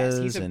Magnolias.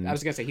 Yes, I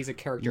was going to say, he's a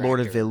character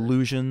Lord actor. of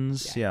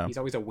Illusions. Yeah. He's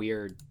always a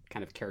weird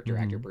kind of character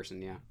actor person,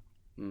 yeah.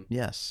 Mm.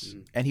 Yes.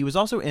 Mm. And he was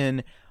also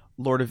in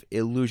Lord of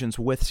Illusions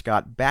with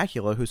Scott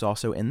Bakula, who's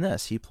also in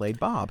this. He played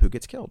Bob, who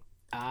gets killed.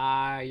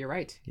 You're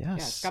right. Yes. Yeah,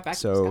 Scott Bakula.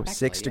 So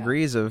 6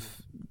 degrees of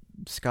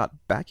Scott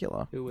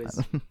Bakula. Who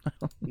was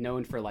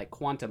known for like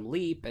Quantum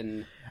Leap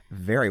and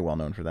very well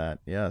known for that.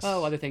 Yes.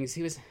 Oh, other things.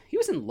 He was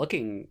in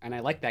Looking, and I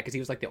like that because he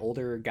was like the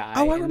older guy.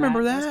 Oh, I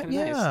remember that. Was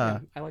yeah. Nice. Yeah,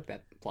 I like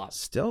that plot.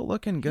 Still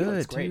looking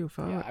good too.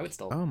 Fuck. Yeah, I would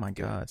still. Oh my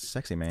God,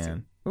 sexy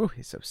man. Oh,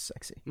 he's so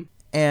sexy.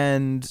 Mm-hmm.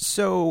 And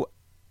so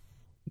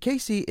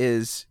Casey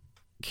is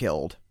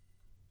killed,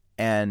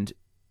 and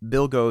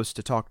Bill goes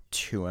to talk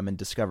to him and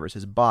discovers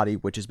his body,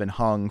 which has been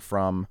hung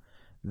from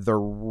the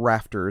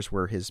rafters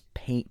where his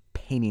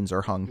paintings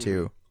are hung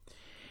to.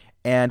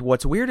 And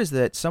what's weird is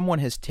that someone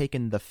has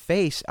taken the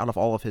face out of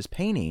all of his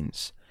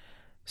paintings.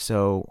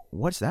 So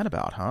what's that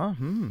about, huh?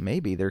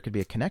 Maybe there could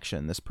be a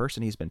connection. This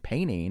person he's been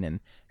painting and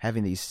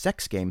having these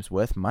sex games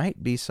with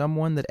might be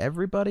someone that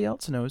everybody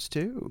else knows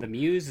too. The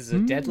muse is a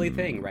deadly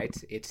thing, right?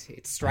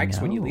 It strikes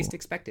when you least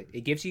expect it.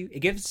 It gives,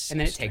 and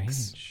then it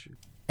takes.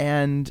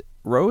 And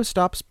Rose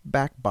stops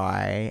back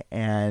by,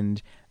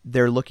 and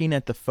they're looking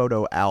at the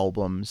photo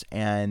albums,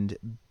 and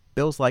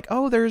Bill's like,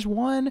 oh, there's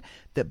one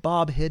that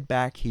Bob hid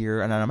back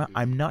here, and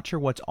I'm not sure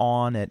what's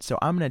on it, so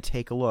I'm going to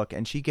take a look.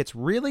 And she gets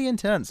really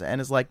intense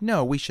and is like,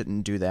 no, we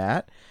shouldn't do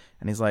that.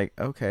 And he's like,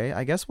 okay,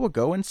 I guess we'll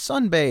go and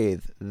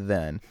sunbathe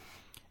then.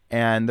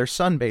 And they're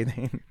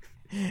sunbathing.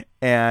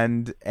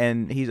 and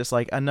he's just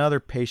like, another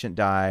patient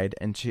died,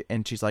 and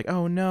she's like,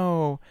 oh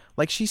no.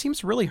 Like, she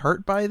seems really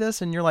hurt by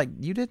this, and you're like,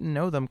 you didn't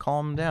know them,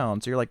 calm down.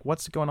 So you're like,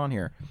 what's going on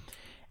here?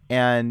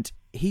 And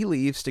he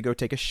leaves to go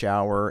take a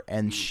shower,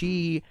 and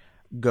she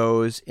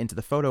goes into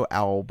the photo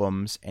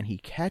albums, and he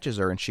catches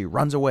her, and she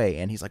runs away,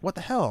 and he's like, what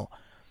the hell?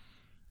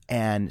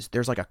 And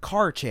there's like a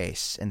car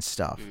chase and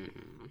stuff.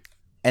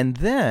 And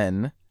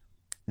then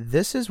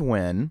this is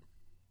when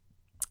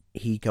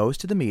he goes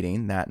to the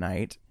meeting that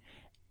night,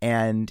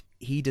 and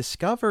he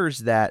discovers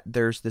that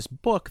there's this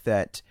book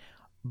that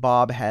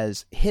Bob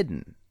has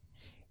hidden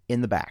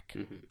in the back.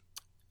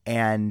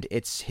 And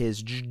it's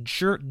his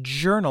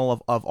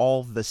journal of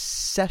all the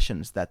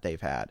sessions that they've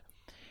had.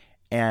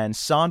 And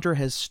Sandra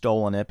has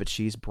stolen it, but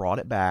she's brought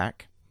it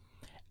back.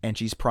 And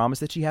she's promised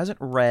that she hasn't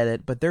read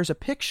it, but there's a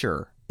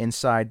picture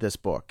inside this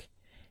book.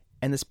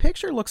 And this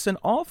picture looks an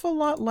awful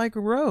lot like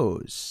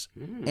Rose.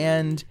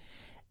 And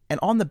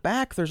on the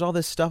back, there's all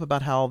this stuff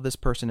about how this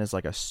person is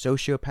like a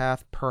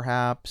sociopath,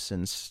 perhaps,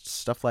 and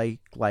stuff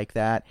like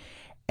that.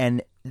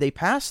 And they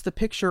pass the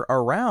picture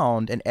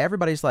around, and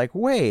everybody's like,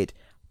 wait,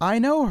 I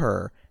know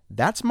her.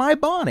 That's my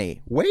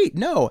Bonnie. Wait,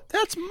 no,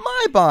 that's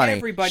my Bonnie.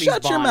 Everybody's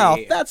Shut Bonnie. Your mouth.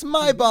 That's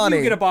my Bonnie.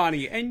 You get a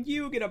Bonnie, and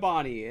you get a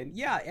Bonnie. And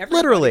yeah, everybody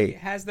literally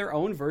has their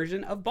own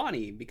version of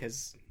Bonnie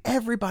because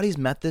everybody's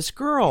met this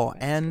girl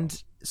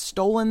and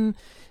stolen,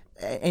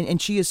 and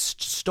she has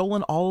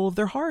stolen all of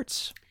their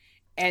hearts.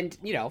 And,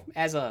 you know,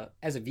 as a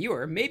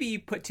viewer, maybe you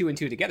put 2 and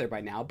 2 together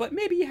by now, but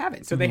maybe you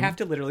haven't. So they have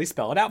to literally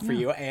spell it out for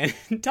you and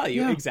tell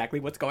you exactly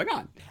what's going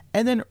on.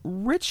 And then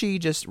Richie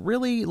just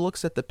really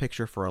looks at the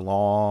picture for a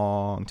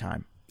long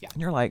time. Yeah.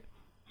 And you're like,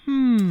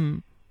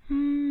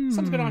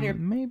 something's going on here.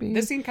 Maybe.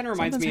 This scene kind of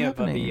reminds me of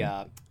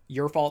the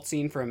Your Fault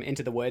scene from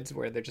Into the Woods,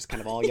 where they're just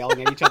kind of all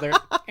yelling at each other.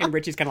 And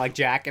Richie's kind of like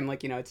Jack, and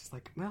like, you know, it's just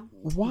like, well.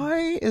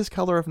 Why is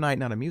Color of Night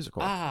not a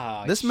musical?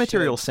 This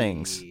material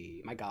sings.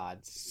 My God.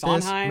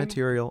 Sondheim? This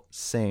material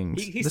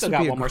sings. He's still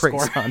got one more score.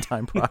 This would be a great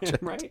Sondheim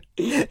project.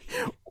 Right?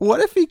 What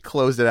if he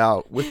closed it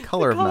out with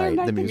Color of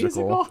Night, the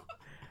musical?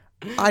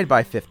 I'd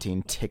buy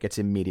 15 tickets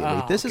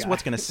immediately. This is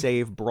what's going to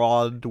save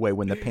Broadway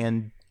when the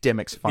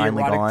pandemic's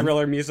finally the erotic gone.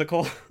 Thriller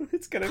musical.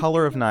 It's gonna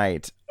Color of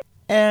Night.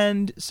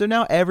 And so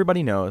now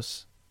everybody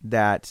knows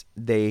that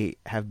they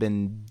have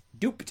been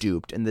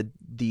duped, and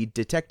the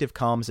detective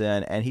comes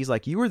in, and he's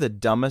like, you were the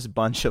dumbest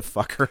bunch of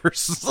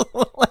fuckers.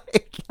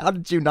 Like, how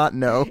did you not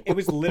know? It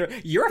was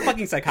literally, you're a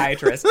fucking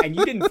psychiatrist, and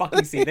you didn't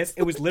fucking see this.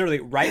 It was literally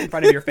right in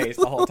front of your face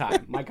the whole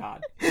time. My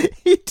God.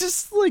 He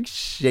just, like,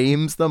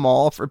 shames them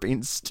all for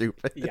being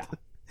stupid. Yeah.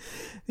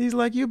 He's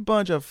like, you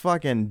bunch of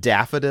fucking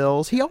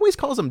daffodils. He always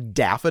calls them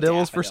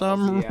daffodils for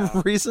some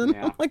reason.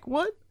 Yeah. I'm like,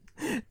 what?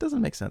 It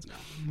doesn't make sense.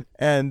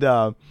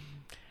 No.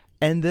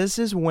 And this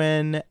is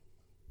when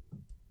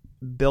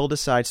Bill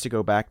decides to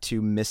go back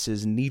to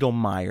Mrs.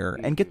 Needlemeyer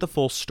and get the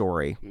full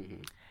story.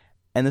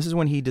 And this is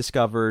when he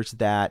discovers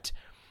that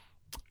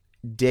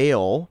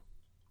Dale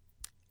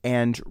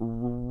and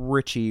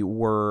Richie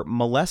were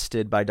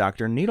molested by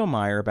Dr.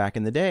 Needlemeyer back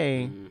in the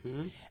day.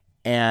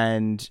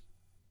 And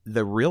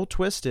the real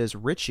twist is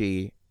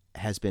Richie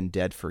has been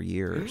dead for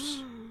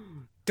years.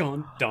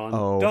 Dun, dun,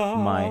 oh dun.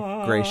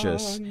 My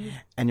gracious.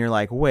 And you're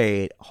like,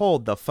 wait,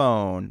 hold the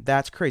phone.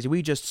 That's crazy.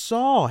 We just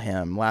saw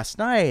him last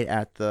night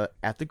at the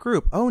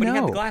group. Oh, but no. He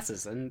had the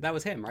glasses, and that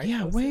was him, right?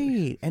 Yeah,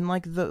 wait. And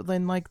like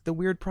the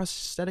weird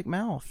prosthetic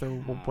mouth or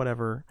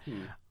whatever.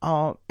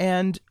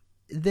 And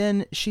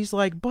then she's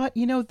like, but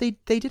you know, they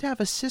did have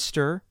a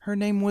sister. Her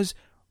name was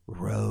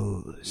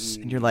Rose.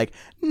 And you're like,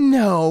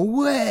 no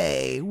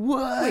way.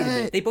 What? Wait a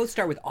minute. They both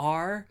start with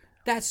R?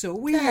 That's so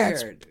weird.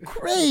 That's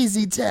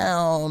crazy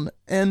town.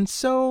 And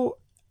so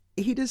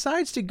he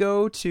decides to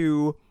go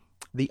to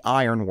the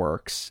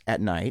ironworks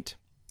at night.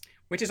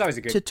 Which is always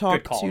a good, to talk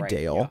good call, to right?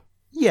 Dale.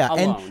 Yeah,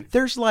 Alone.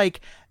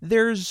 and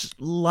there's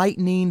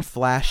lightning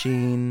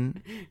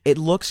flashing. It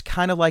looks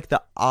kind of like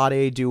the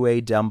Ade Due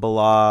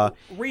Dembala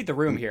Read the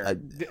room here.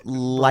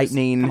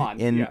 lightning come on,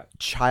 in yeah.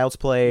 Child's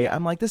Play. Yeah.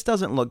 I'm like, this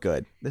doesn't look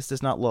good. This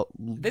does not look.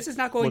 This is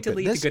not going look to good.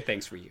 lead to good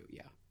things for you.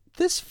 Yeah.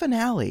 This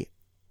finale,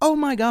 oh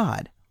my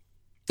god,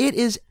 it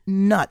is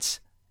nuts.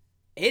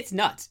 It's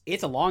nuts.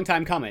 It's a long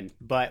time coming,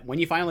 but when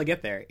you finally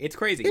get there, it's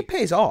crazy. It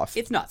pays off.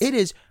 It's nuts. It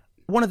is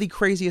one of the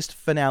craziest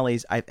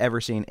finales I've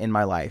ever seen in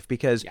my life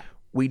because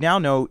we now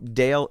know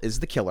Dale is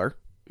the killer,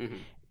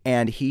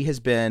 and he has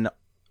been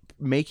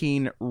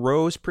making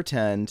Rose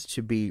pretend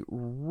to be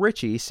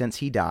Richie since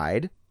he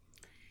died.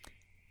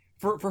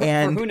 For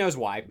who knows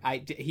why.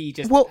 He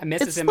just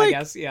misses him, like, I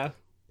guess. Yeah.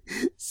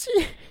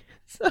 See,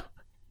 so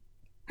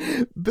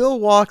Bill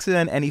walks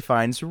in and he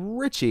finds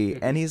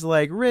Richie, and he's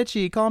like,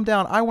 Richie, calm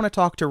down. I want to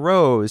talk to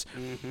Rose.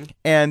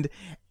 And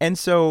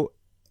so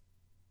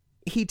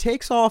he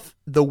takes off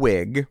the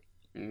wig,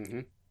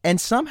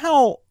 and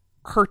somehow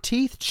her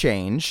teeth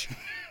change.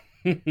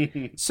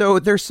 So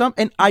there's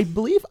and I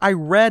believe I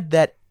read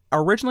that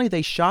originally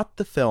they shot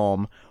the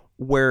film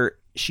where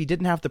she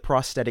didn't have the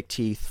prosthetic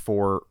teeth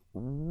for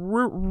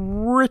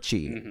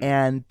Richie,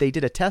 and they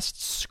did a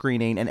test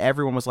screening, and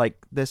everyone was like,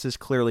 this is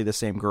clearly the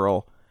same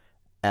girl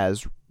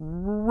as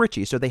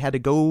Richie. So they had to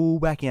go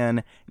back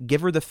in, give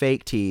her the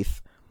fake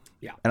teeth,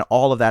 and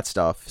all of that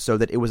stuff, so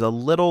that it was a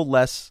little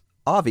less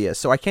obvious.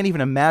 So I can't even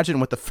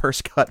imagine what the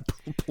first cut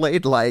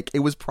played like. It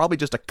was probably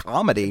just a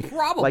comedy.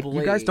 Probably. Like,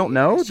 you guys don't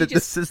know that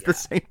this is the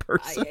same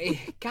person?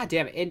 God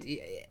damn it. And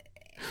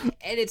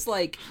it's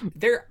like,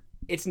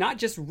 it's not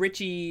just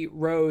Richie,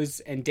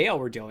 Rose, and Dale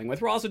we're dealing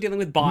with. We're also dealing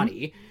with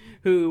Bonnie,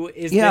 who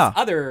is this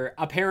other,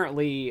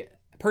 apparently,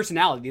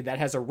 personality that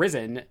has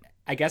arisen,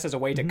 I guess, as a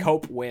way to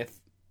cope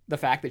with the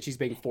fact that she's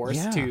being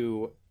forced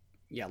to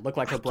look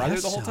like her brother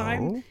the whole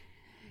time.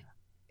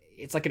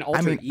 It's like an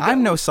alter ego.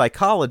 I'm no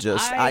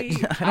psychologist.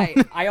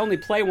 I only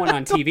play one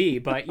on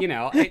TV, but, you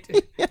know.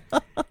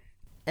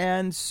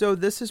 And so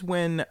this is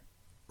when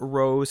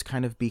Rose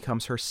kind of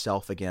becomes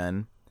herself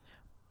again.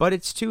 But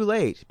it's too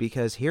late,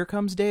 because here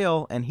comes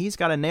Dale, and he's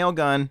got a nail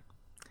gun.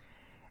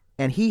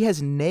 And he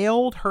has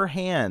nailed her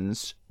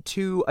hands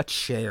to a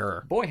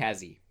chair. Boy, has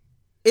he.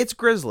 It's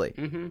grisly.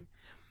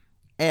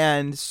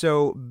 And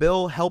so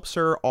Bill helps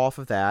her off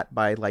of that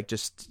by, like,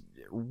 just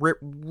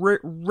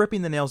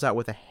ripping the nails out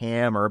with a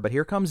hammer. But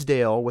here comes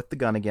Dale with the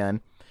gun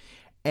again.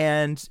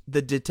 And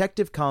the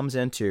detective comes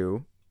in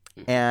too.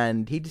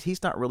 And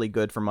he's not really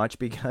good for much,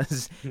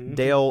 because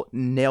Dale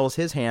nails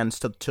his hands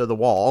to the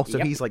wall. So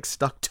he's, like,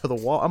 stuck to the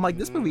wall. I'm like,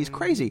 this movie is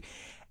crazy.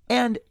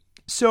 And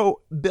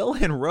so Bill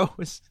and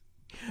Rose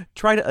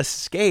try to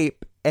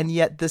escape. And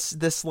yet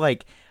this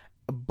like,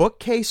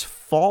 bookcase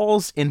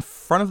falls in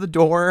front of the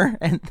door,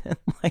 and then,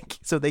 like,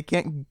 so they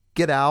can't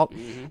get out,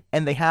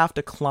 and they have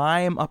to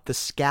climb up the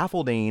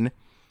scaffolding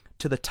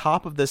to the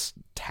top of this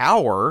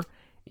tower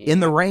in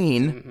the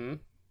rain.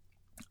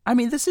 I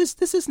mean, this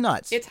is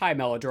nuts. It's high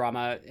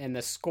melodrama, and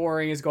the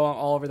scoring is going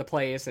all over the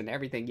place, and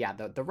everything. Yeah,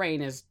 the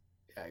rain is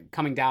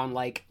coming down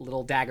like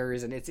little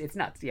daggers, and it's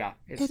nuts. Yeah,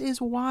 it is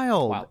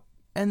wild.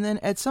 And then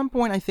at some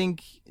point, I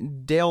think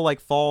Dale, like,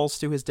 falls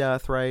to his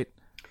death, right?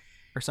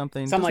 Or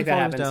something. Something like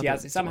that happens. Yeah,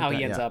 somehow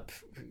he ends up.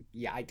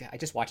 Yeah, I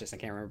just watched this. I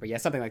can't remember, but yeah,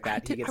 something like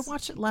that. I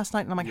watched it last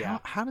night, and I'm like,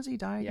 how does he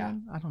die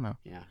again? I don't know.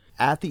 Yeah.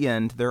 At the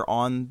end, they're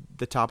on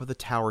the top of the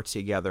tower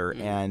together,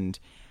 and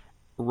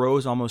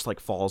Rose almost, like,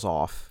 falls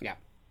off. Yeah.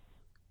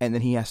 And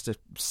then he has to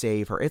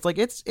save her. It's like,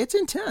 it's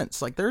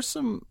intense. Like, there's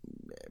some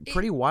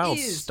pretty wild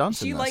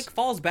stunts in this. She, like,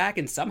 falls back,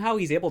 and somehow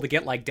he's able to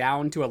get, like,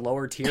 down to a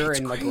lower tier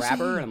and, like, grab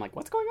her. And I'm like,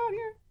 what's going on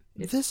here?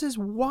 This is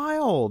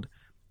wild.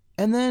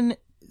 And then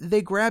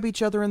they grab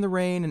each other in the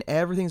rain, and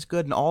everything's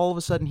good, and all of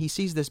a sudden he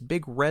sees this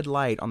big red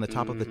light on the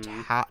top of the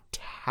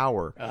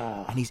tower,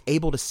 and he's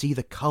able to see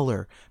the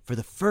color for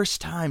the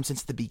first time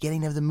since the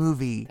beginning of the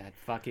movie. That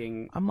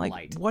fucking I'm like,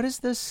 light. What does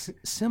this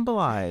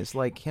symbolize?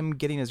 Like him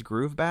getting his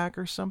groove back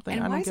or something?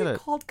 And I don't get it. Why is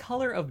it called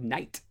Color of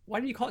Night? Why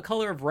don't you call it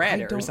Color of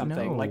Red or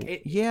something? Know.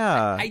 Like,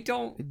 I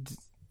don't.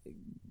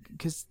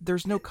 Because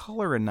there's no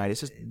color in night.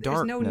 It's just darkness.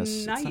 There's no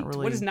night. It's not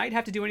really... What does night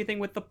have to do anything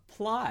with the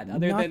plot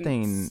other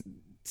than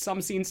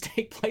some scenes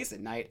take place at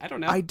night? I don't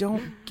know. I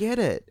don't get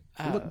it.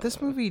 Look,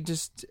 this movie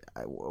just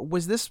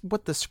was this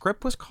what the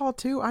script was called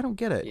too? I don't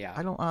get it. Yeah.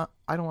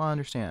 I don't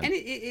understand. And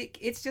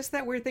it's just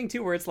that weird thing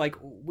too, where it's like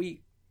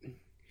we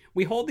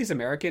hold these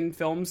American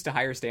films to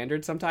higher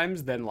standards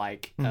sometimes than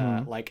like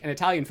an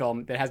Italian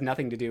film that has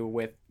nothing to do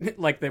with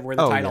like where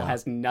the title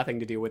has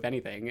nothing to do with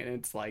anything, and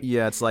it's like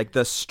it's like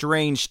the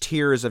strange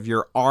tears of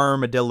your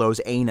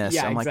armadillo's anus.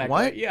 Yeah, I'm exactly. like,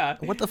 what? Yeah,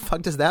 what the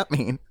fuck does that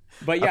mean?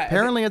 But yeah,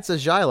 apparently it's a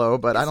giallo,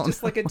 but I don't. It's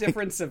just like a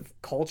difference of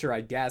culture,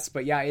 I guess.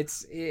 But yeah,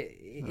 it's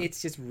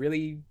just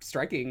really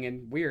striking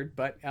and weird,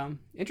 but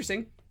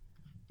interesting.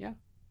 Yeah.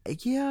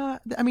 Yeah,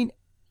 I mean,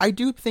 I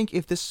do think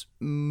if this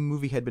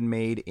movie had been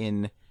made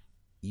in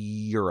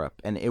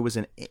Europe and it was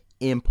an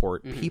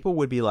import, people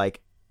would be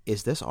like,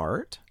 "Is this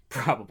art?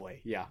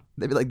 Probably, yeah.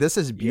 They'd be like, this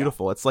is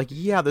beautiful. It's like,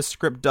 yeah, the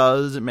script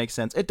doesn't make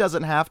sense. It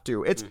doesn't have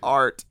to. It's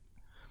art.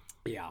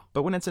 Yeah.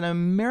 But when it's an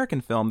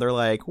American film, they're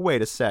like,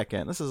 wait a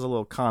second, this is a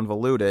little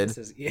convoluted. This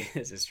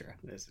is true.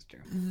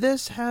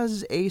 This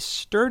has a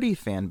sturdy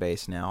fan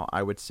base now,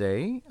 I would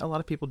say. A lot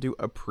of people do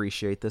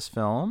appreciate this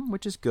film,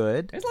 which is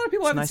good. There's a lot of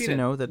people who haven't nice seen to it.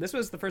 know that this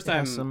was the first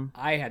time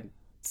I had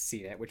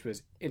seen it, which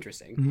was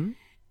interesting. Mm-hmm.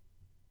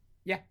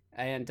 Yeah,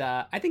 and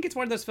I think it's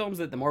one of those films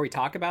that the more we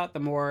talk about, the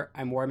more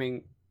I'm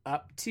warming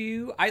up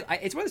to.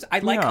 It's one of those, I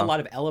like a lot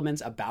of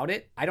elements about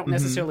it. I don't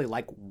necessarily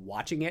like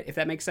watching it, if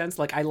that makes sense.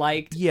 Like I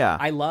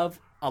love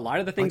a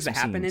lot of the things that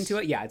happen into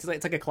it. Yeah, it's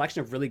like a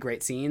collection of really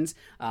great scenes.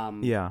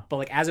 But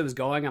like as it was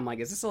going, I'm like,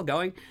 is this still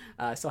going?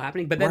 Still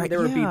happening? But then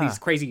there would be these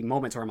crazy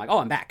moments where I'm like, oh,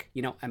 I'm back.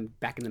 I'm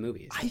back in the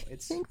movie. So I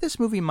think this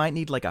movie might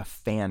need like a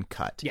fan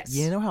cut. Yes.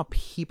 You know how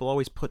people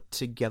always put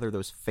together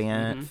those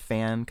fan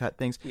cut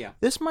things? Yeah.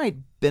 This might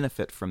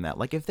benefit from that.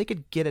 Like if they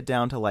could get it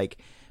down to like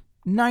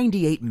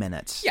 98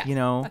 minutes, yeah, you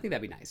know? I think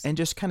that'd be nice. And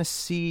just kind of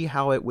see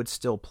how it would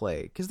still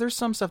play. Because there's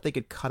some stuff they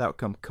could cut out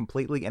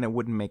completely and it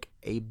wouldn't make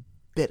a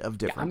bit of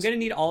difference. Yeah, I'm going to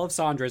need all of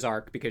Sandra's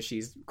arc because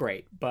she's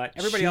great. But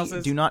everybody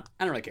else's, I don't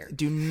really care.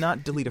 Do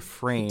not delete a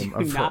frame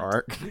of her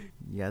arc.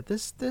 Yeah,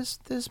 this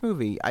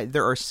movie,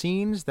 there are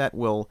scenes that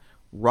will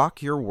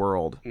rock your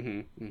world.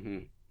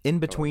 In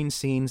between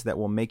scenes that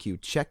will make you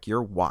check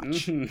your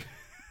watch.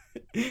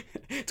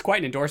 It's quite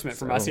an endorsement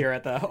from us here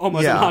at the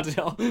Almost Haunted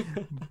Hill.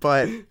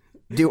 But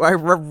do I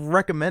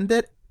recommend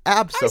it?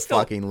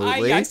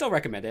 Absolutely. I still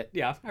recommend it.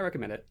 Yeah, I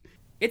recommend it.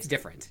 It's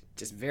different.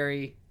 Just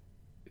very,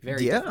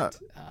 very different.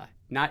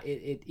 Not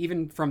it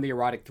even from the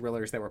erotic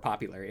thrillers that were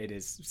popular. It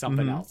is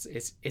something else.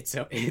 It's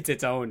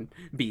its own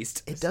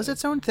beast. It does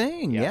its own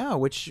thing. Yeah.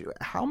 Which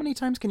how many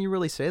times can you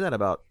really say that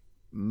about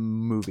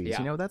movies?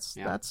 Yeah.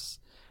 That's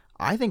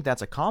I think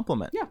that's a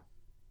compliment. Yeah.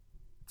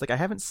 It's like I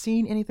haven't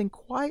seen anything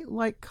quite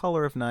like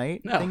Color of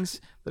Night. No.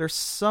 Things that are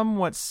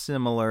somewhat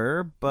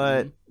similar,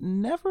 but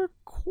never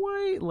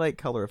quite like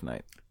Color of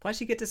Night. Plus,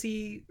 you get to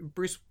see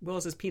Bruce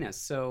Willis's penis.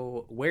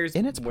 So where's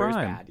in its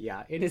prime? Bad?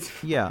 Yeah, it is.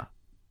 Yeah.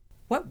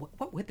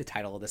 What would the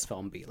title of this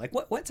film be? Like,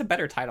 what's a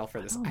better title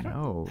for this? I don't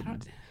know.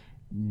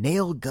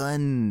 Nail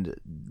Gun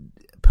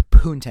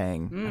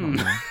Poontang.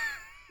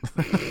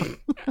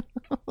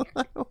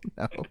 I don't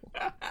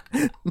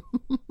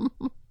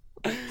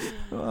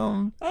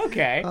know.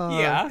 Okay.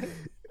 Yeah.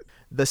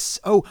 The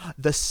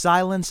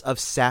Silence of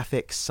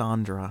Sapphic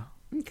Sandra.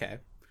 Okay.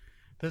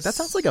 That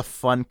sounds like a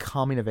fun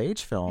coming of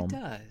age film. It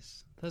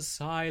does. The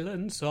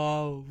Silence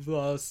of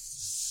the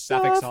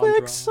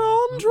Sapphic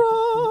Sandra.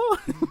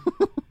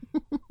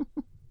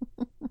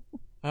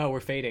 Oh,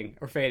 we're fading.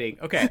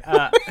 Okay.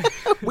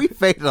 We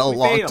faded a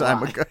long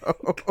time ago.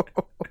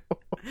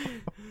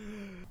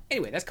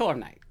 Anyway, that's Color of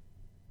Night.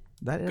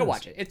 That is. Go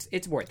watch it.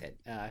 It's worth it.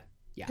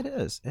 Yeah. It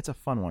is. It's a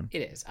fun one.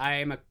 It is.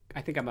 I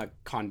think I'm a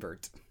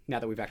convert now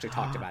that we've actually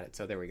talked about it.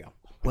 So there we go.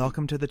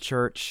 Welcome to the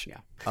Church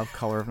of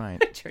Color of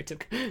Night. Church of...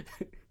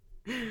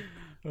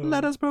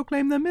 Let us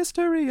proclaim the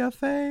mystery of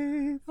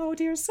faith. Oh,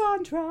 dear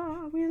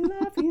Sandra, we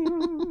love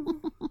you.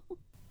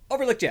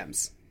 Overlooked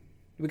Gems.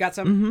 We got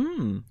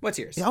some? What's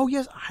yours? Oh,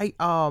 yes.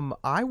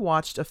 I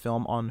watched a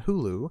film on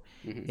Hulu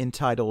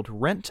entitled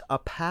Rent a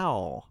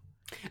Pal.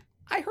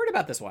 I heard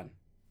about this one.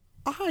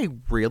 I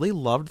really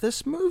loved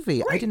this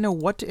movie. Great. I didn't know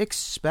what to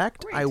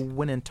expect. Great. I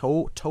went in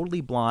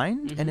totally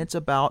blind, and it's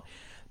about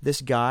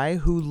this guy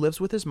who lives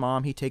with his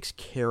mom. He takes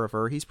care of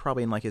her. He's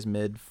probably in like his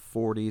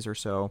mid-40s or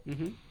so.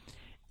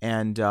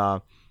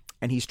 And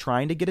he's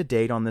trying to get a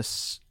date on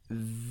this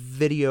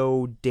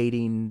video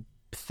dating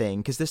thing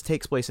because this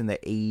takes place in the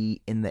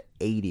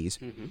 80s.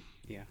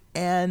 Yeah.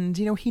 And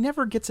he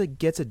never gets a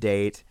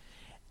date,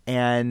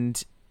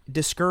 and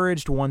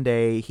discouraged one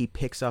day he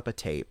picks up a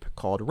tape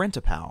called Rent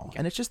a Pal,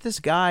 and it's just this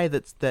guy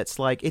that's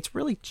like, it's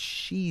really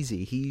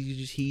cheesy.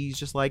 He's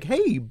just like,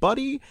 hey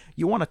buddy,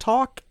 you want to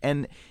talk?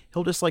 And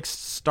he'll just like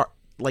start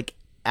like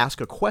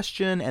ask a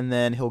question, and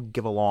then he'll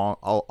give a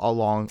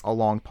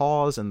long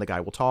pause, and the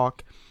guy will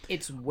talk.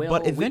 It's Will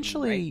but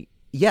eventually Wheaton, right?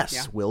 Yes,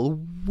 yeah. Will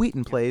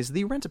Wheaton plays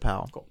the Rent a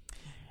Pal. Cool.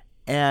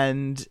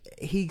 And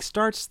he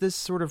starts this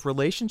sort of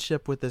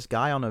relationship with this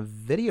guy on a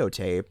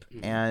videotape,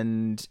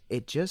 and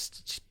it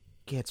just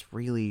gets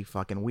really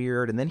fucking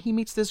weird. And then he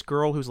meets this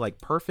girl who's like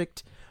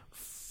perfect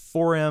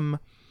for him,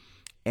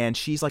 and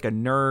she's like a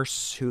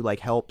nurse who like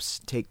helps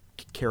take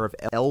care of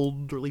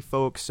elderly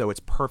folks, so it's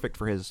perfect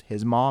for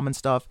his mom and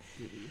stuff.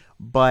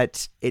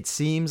 But it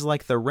seems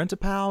like the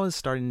Rent-A-Pal is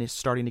starting to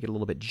get a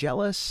little bit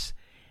jealous,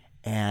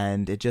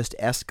 and it just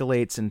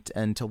escalates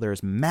until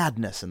there's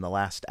madness in the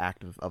last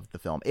act of the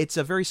film. It's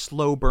a very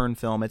slow burn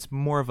film. It's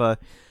more of a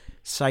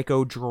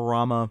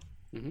psychodrama.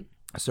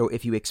 So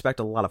if you expect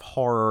a lot of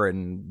horror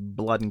and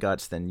blood and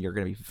guts, then you're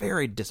going to be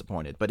very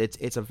disappointed. But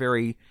it's a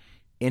very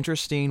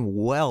interesting,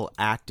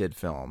 well-acted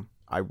film.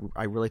 I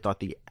really thought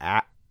the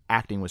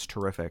acting was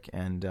terrific,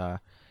 and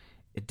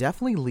it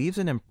definitely leaves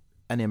an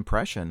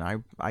impression.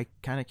 I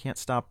kind of can't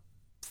stop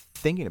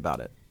thinking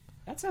about it.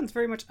 That sounds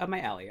very much up my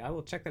alley. I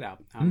will check that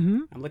out.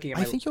 I'm looking at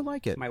I think you'll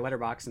like it. My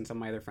Letterboxd, and some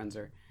of my other friends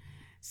are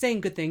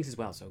saying good things as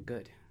well. So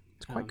good.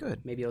 It's quite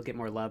good. Maybe it'll get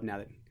more love now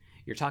that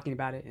you're talking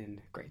about it, and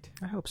great.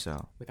 I hope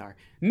so. With our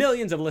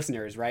millions of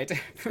listeners, right?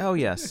 Oh,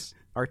 yes.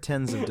 Our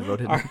tens of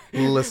devoted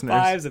listeners.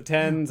 Fives of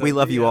tens. We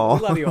love you all.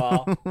 We love you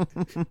all.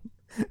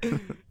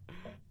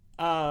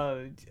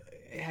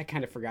 I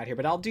kind of forgot here,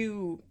 but I'll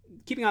do,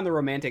 keeping on the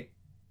romantic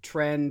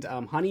trend,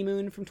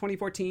 Honeymoon from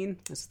 2014.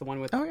 This is the one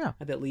with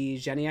that Lee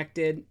Janiak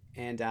did.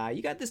 And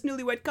you got this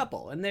newlywed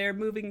couple, and they're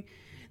moving.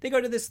 They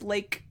go to this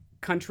lake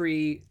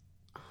country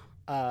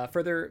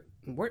further.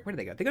 Where do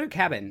they go? They go to a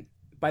cabin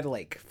by the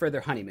lake for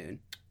their honeymoon,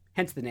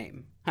 hence the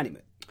name,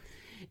 Honeymoon.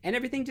 And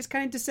everything just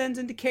kind of descends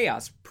into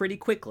chaos pretty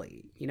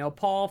quickly. You know,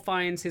 Paul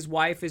finds his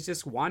wife is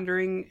just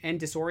wandering and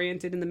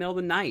disoriented in the middle of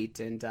the night,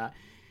 and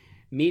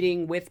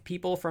meeting with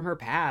people from her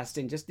past,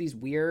 and just these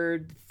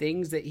weird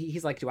things that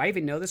he's like, do I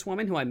even know this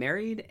woman who I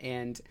married?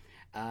 And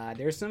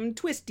there's some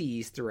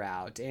twisties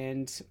throughout,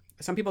 and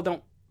some people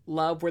don't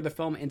love where the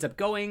film ends up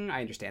going. I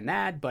understand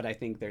that, but I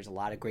think there's a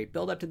lot of great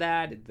build up to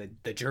that.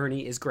 The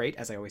journey is great,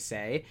 as I always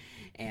say,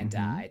 and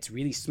it's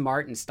really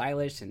smart and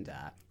stylish and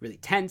really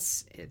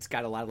tense. It's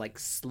got a lot of like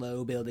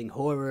slow building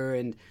horror,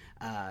 and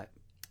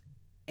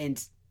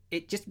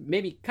it just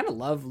made me kind of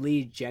love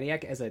Lee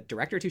Janiak as a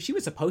director too. She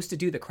was supposed to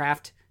do the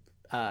Craft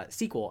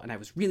sequel, and I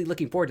was really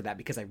looking forward to that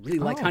because I really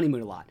liked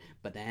Honeymoon a lot,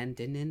 but then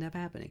didn't end up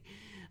happening.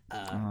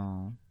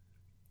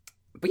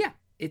 But yeah,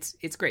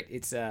 it's great.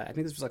 It's I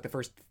think this was like the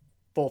first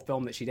full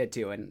film that she did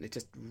too, and it's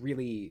just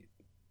really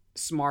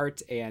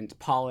smart and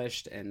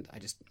polished, and I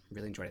just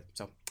really enjoyed it.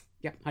 So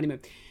yeah, Honeymoon.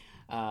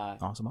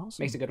 Awesome.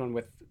 Makes a good one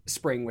with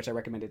Spring, which I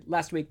recommended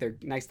last week. They're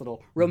nice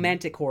little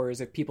romantic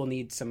horrors if people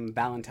need some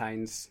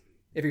Valentine's.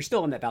 If you're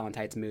still in that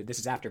Valentine's mood, this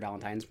is after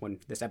Valentine's when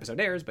this episode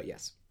airs, but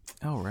yes.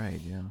 Oh, right,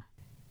 yeah.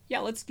 Yeah,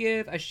 let's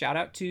give a shout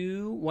out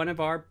to one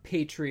of our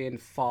Patreon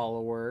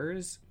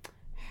followers.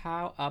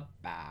 How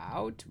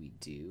about we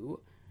do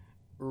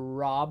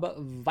Rob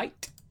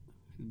Veit?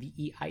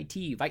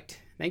 V-E-I-T, Veit.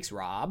 Thanks,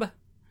 Rob.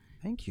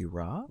 Thank you,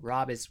 Rob.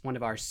 Rob is one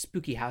of our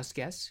spooky house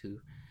guests who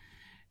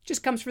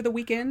just comes for the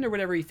weekend or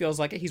whatever he feels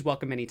like it. He's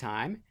welcome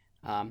anytime.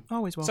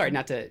 Always welcome. Sorry,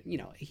 not to,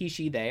 he,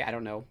 she, they. I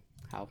don't know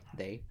how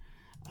they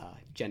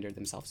gender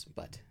themselves,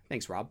 but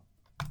thanks, Rob.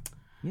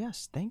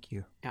 Yes, thank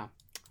you.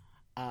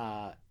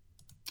 Yeah.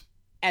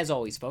 As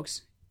always,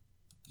 folks,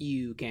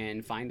 you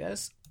can find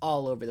us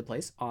all over the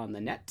place on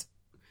the net.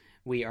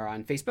 We are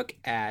on Facebook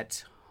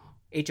at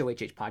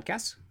HOHH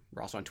Podcasts.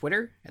 We're also on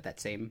Twitter at that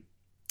same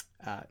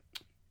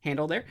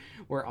handle there.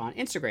 We're on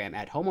Instagram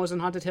at Homos on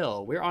Haunted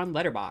Hill. We're on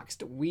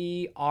Letterboxd.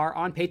 We are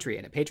on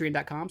Patreon at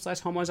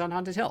patreon.com/Homos on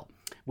Haunted Hill.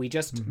 We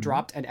just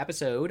dropped an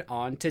episode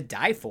on To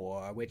Die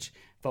For, which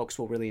folks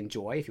will really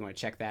enjoy if you want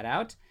to check that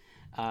out.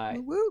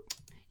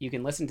 You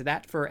can listen to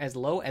that for as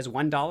low as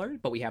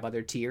 $1, but we have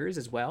other tiers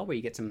as well where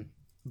you get some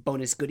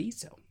bonus goodies,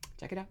 so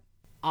check it out.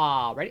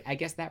 Alrighty, I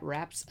guess that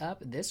wraps up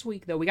this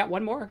week, though. We got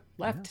one more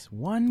left. Yes,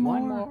 one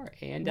more.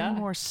 And one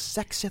more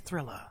sexy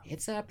thriller.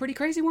 It's a pretty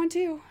crazy one,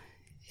 too.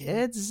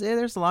 There's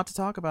a lot to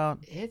talk about.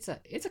 It's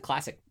a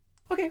classic.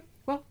 Okay,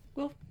 well,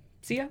 we'll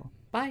see ya.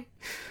 Bye.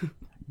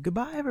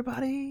 Goodbye,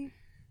 everybody.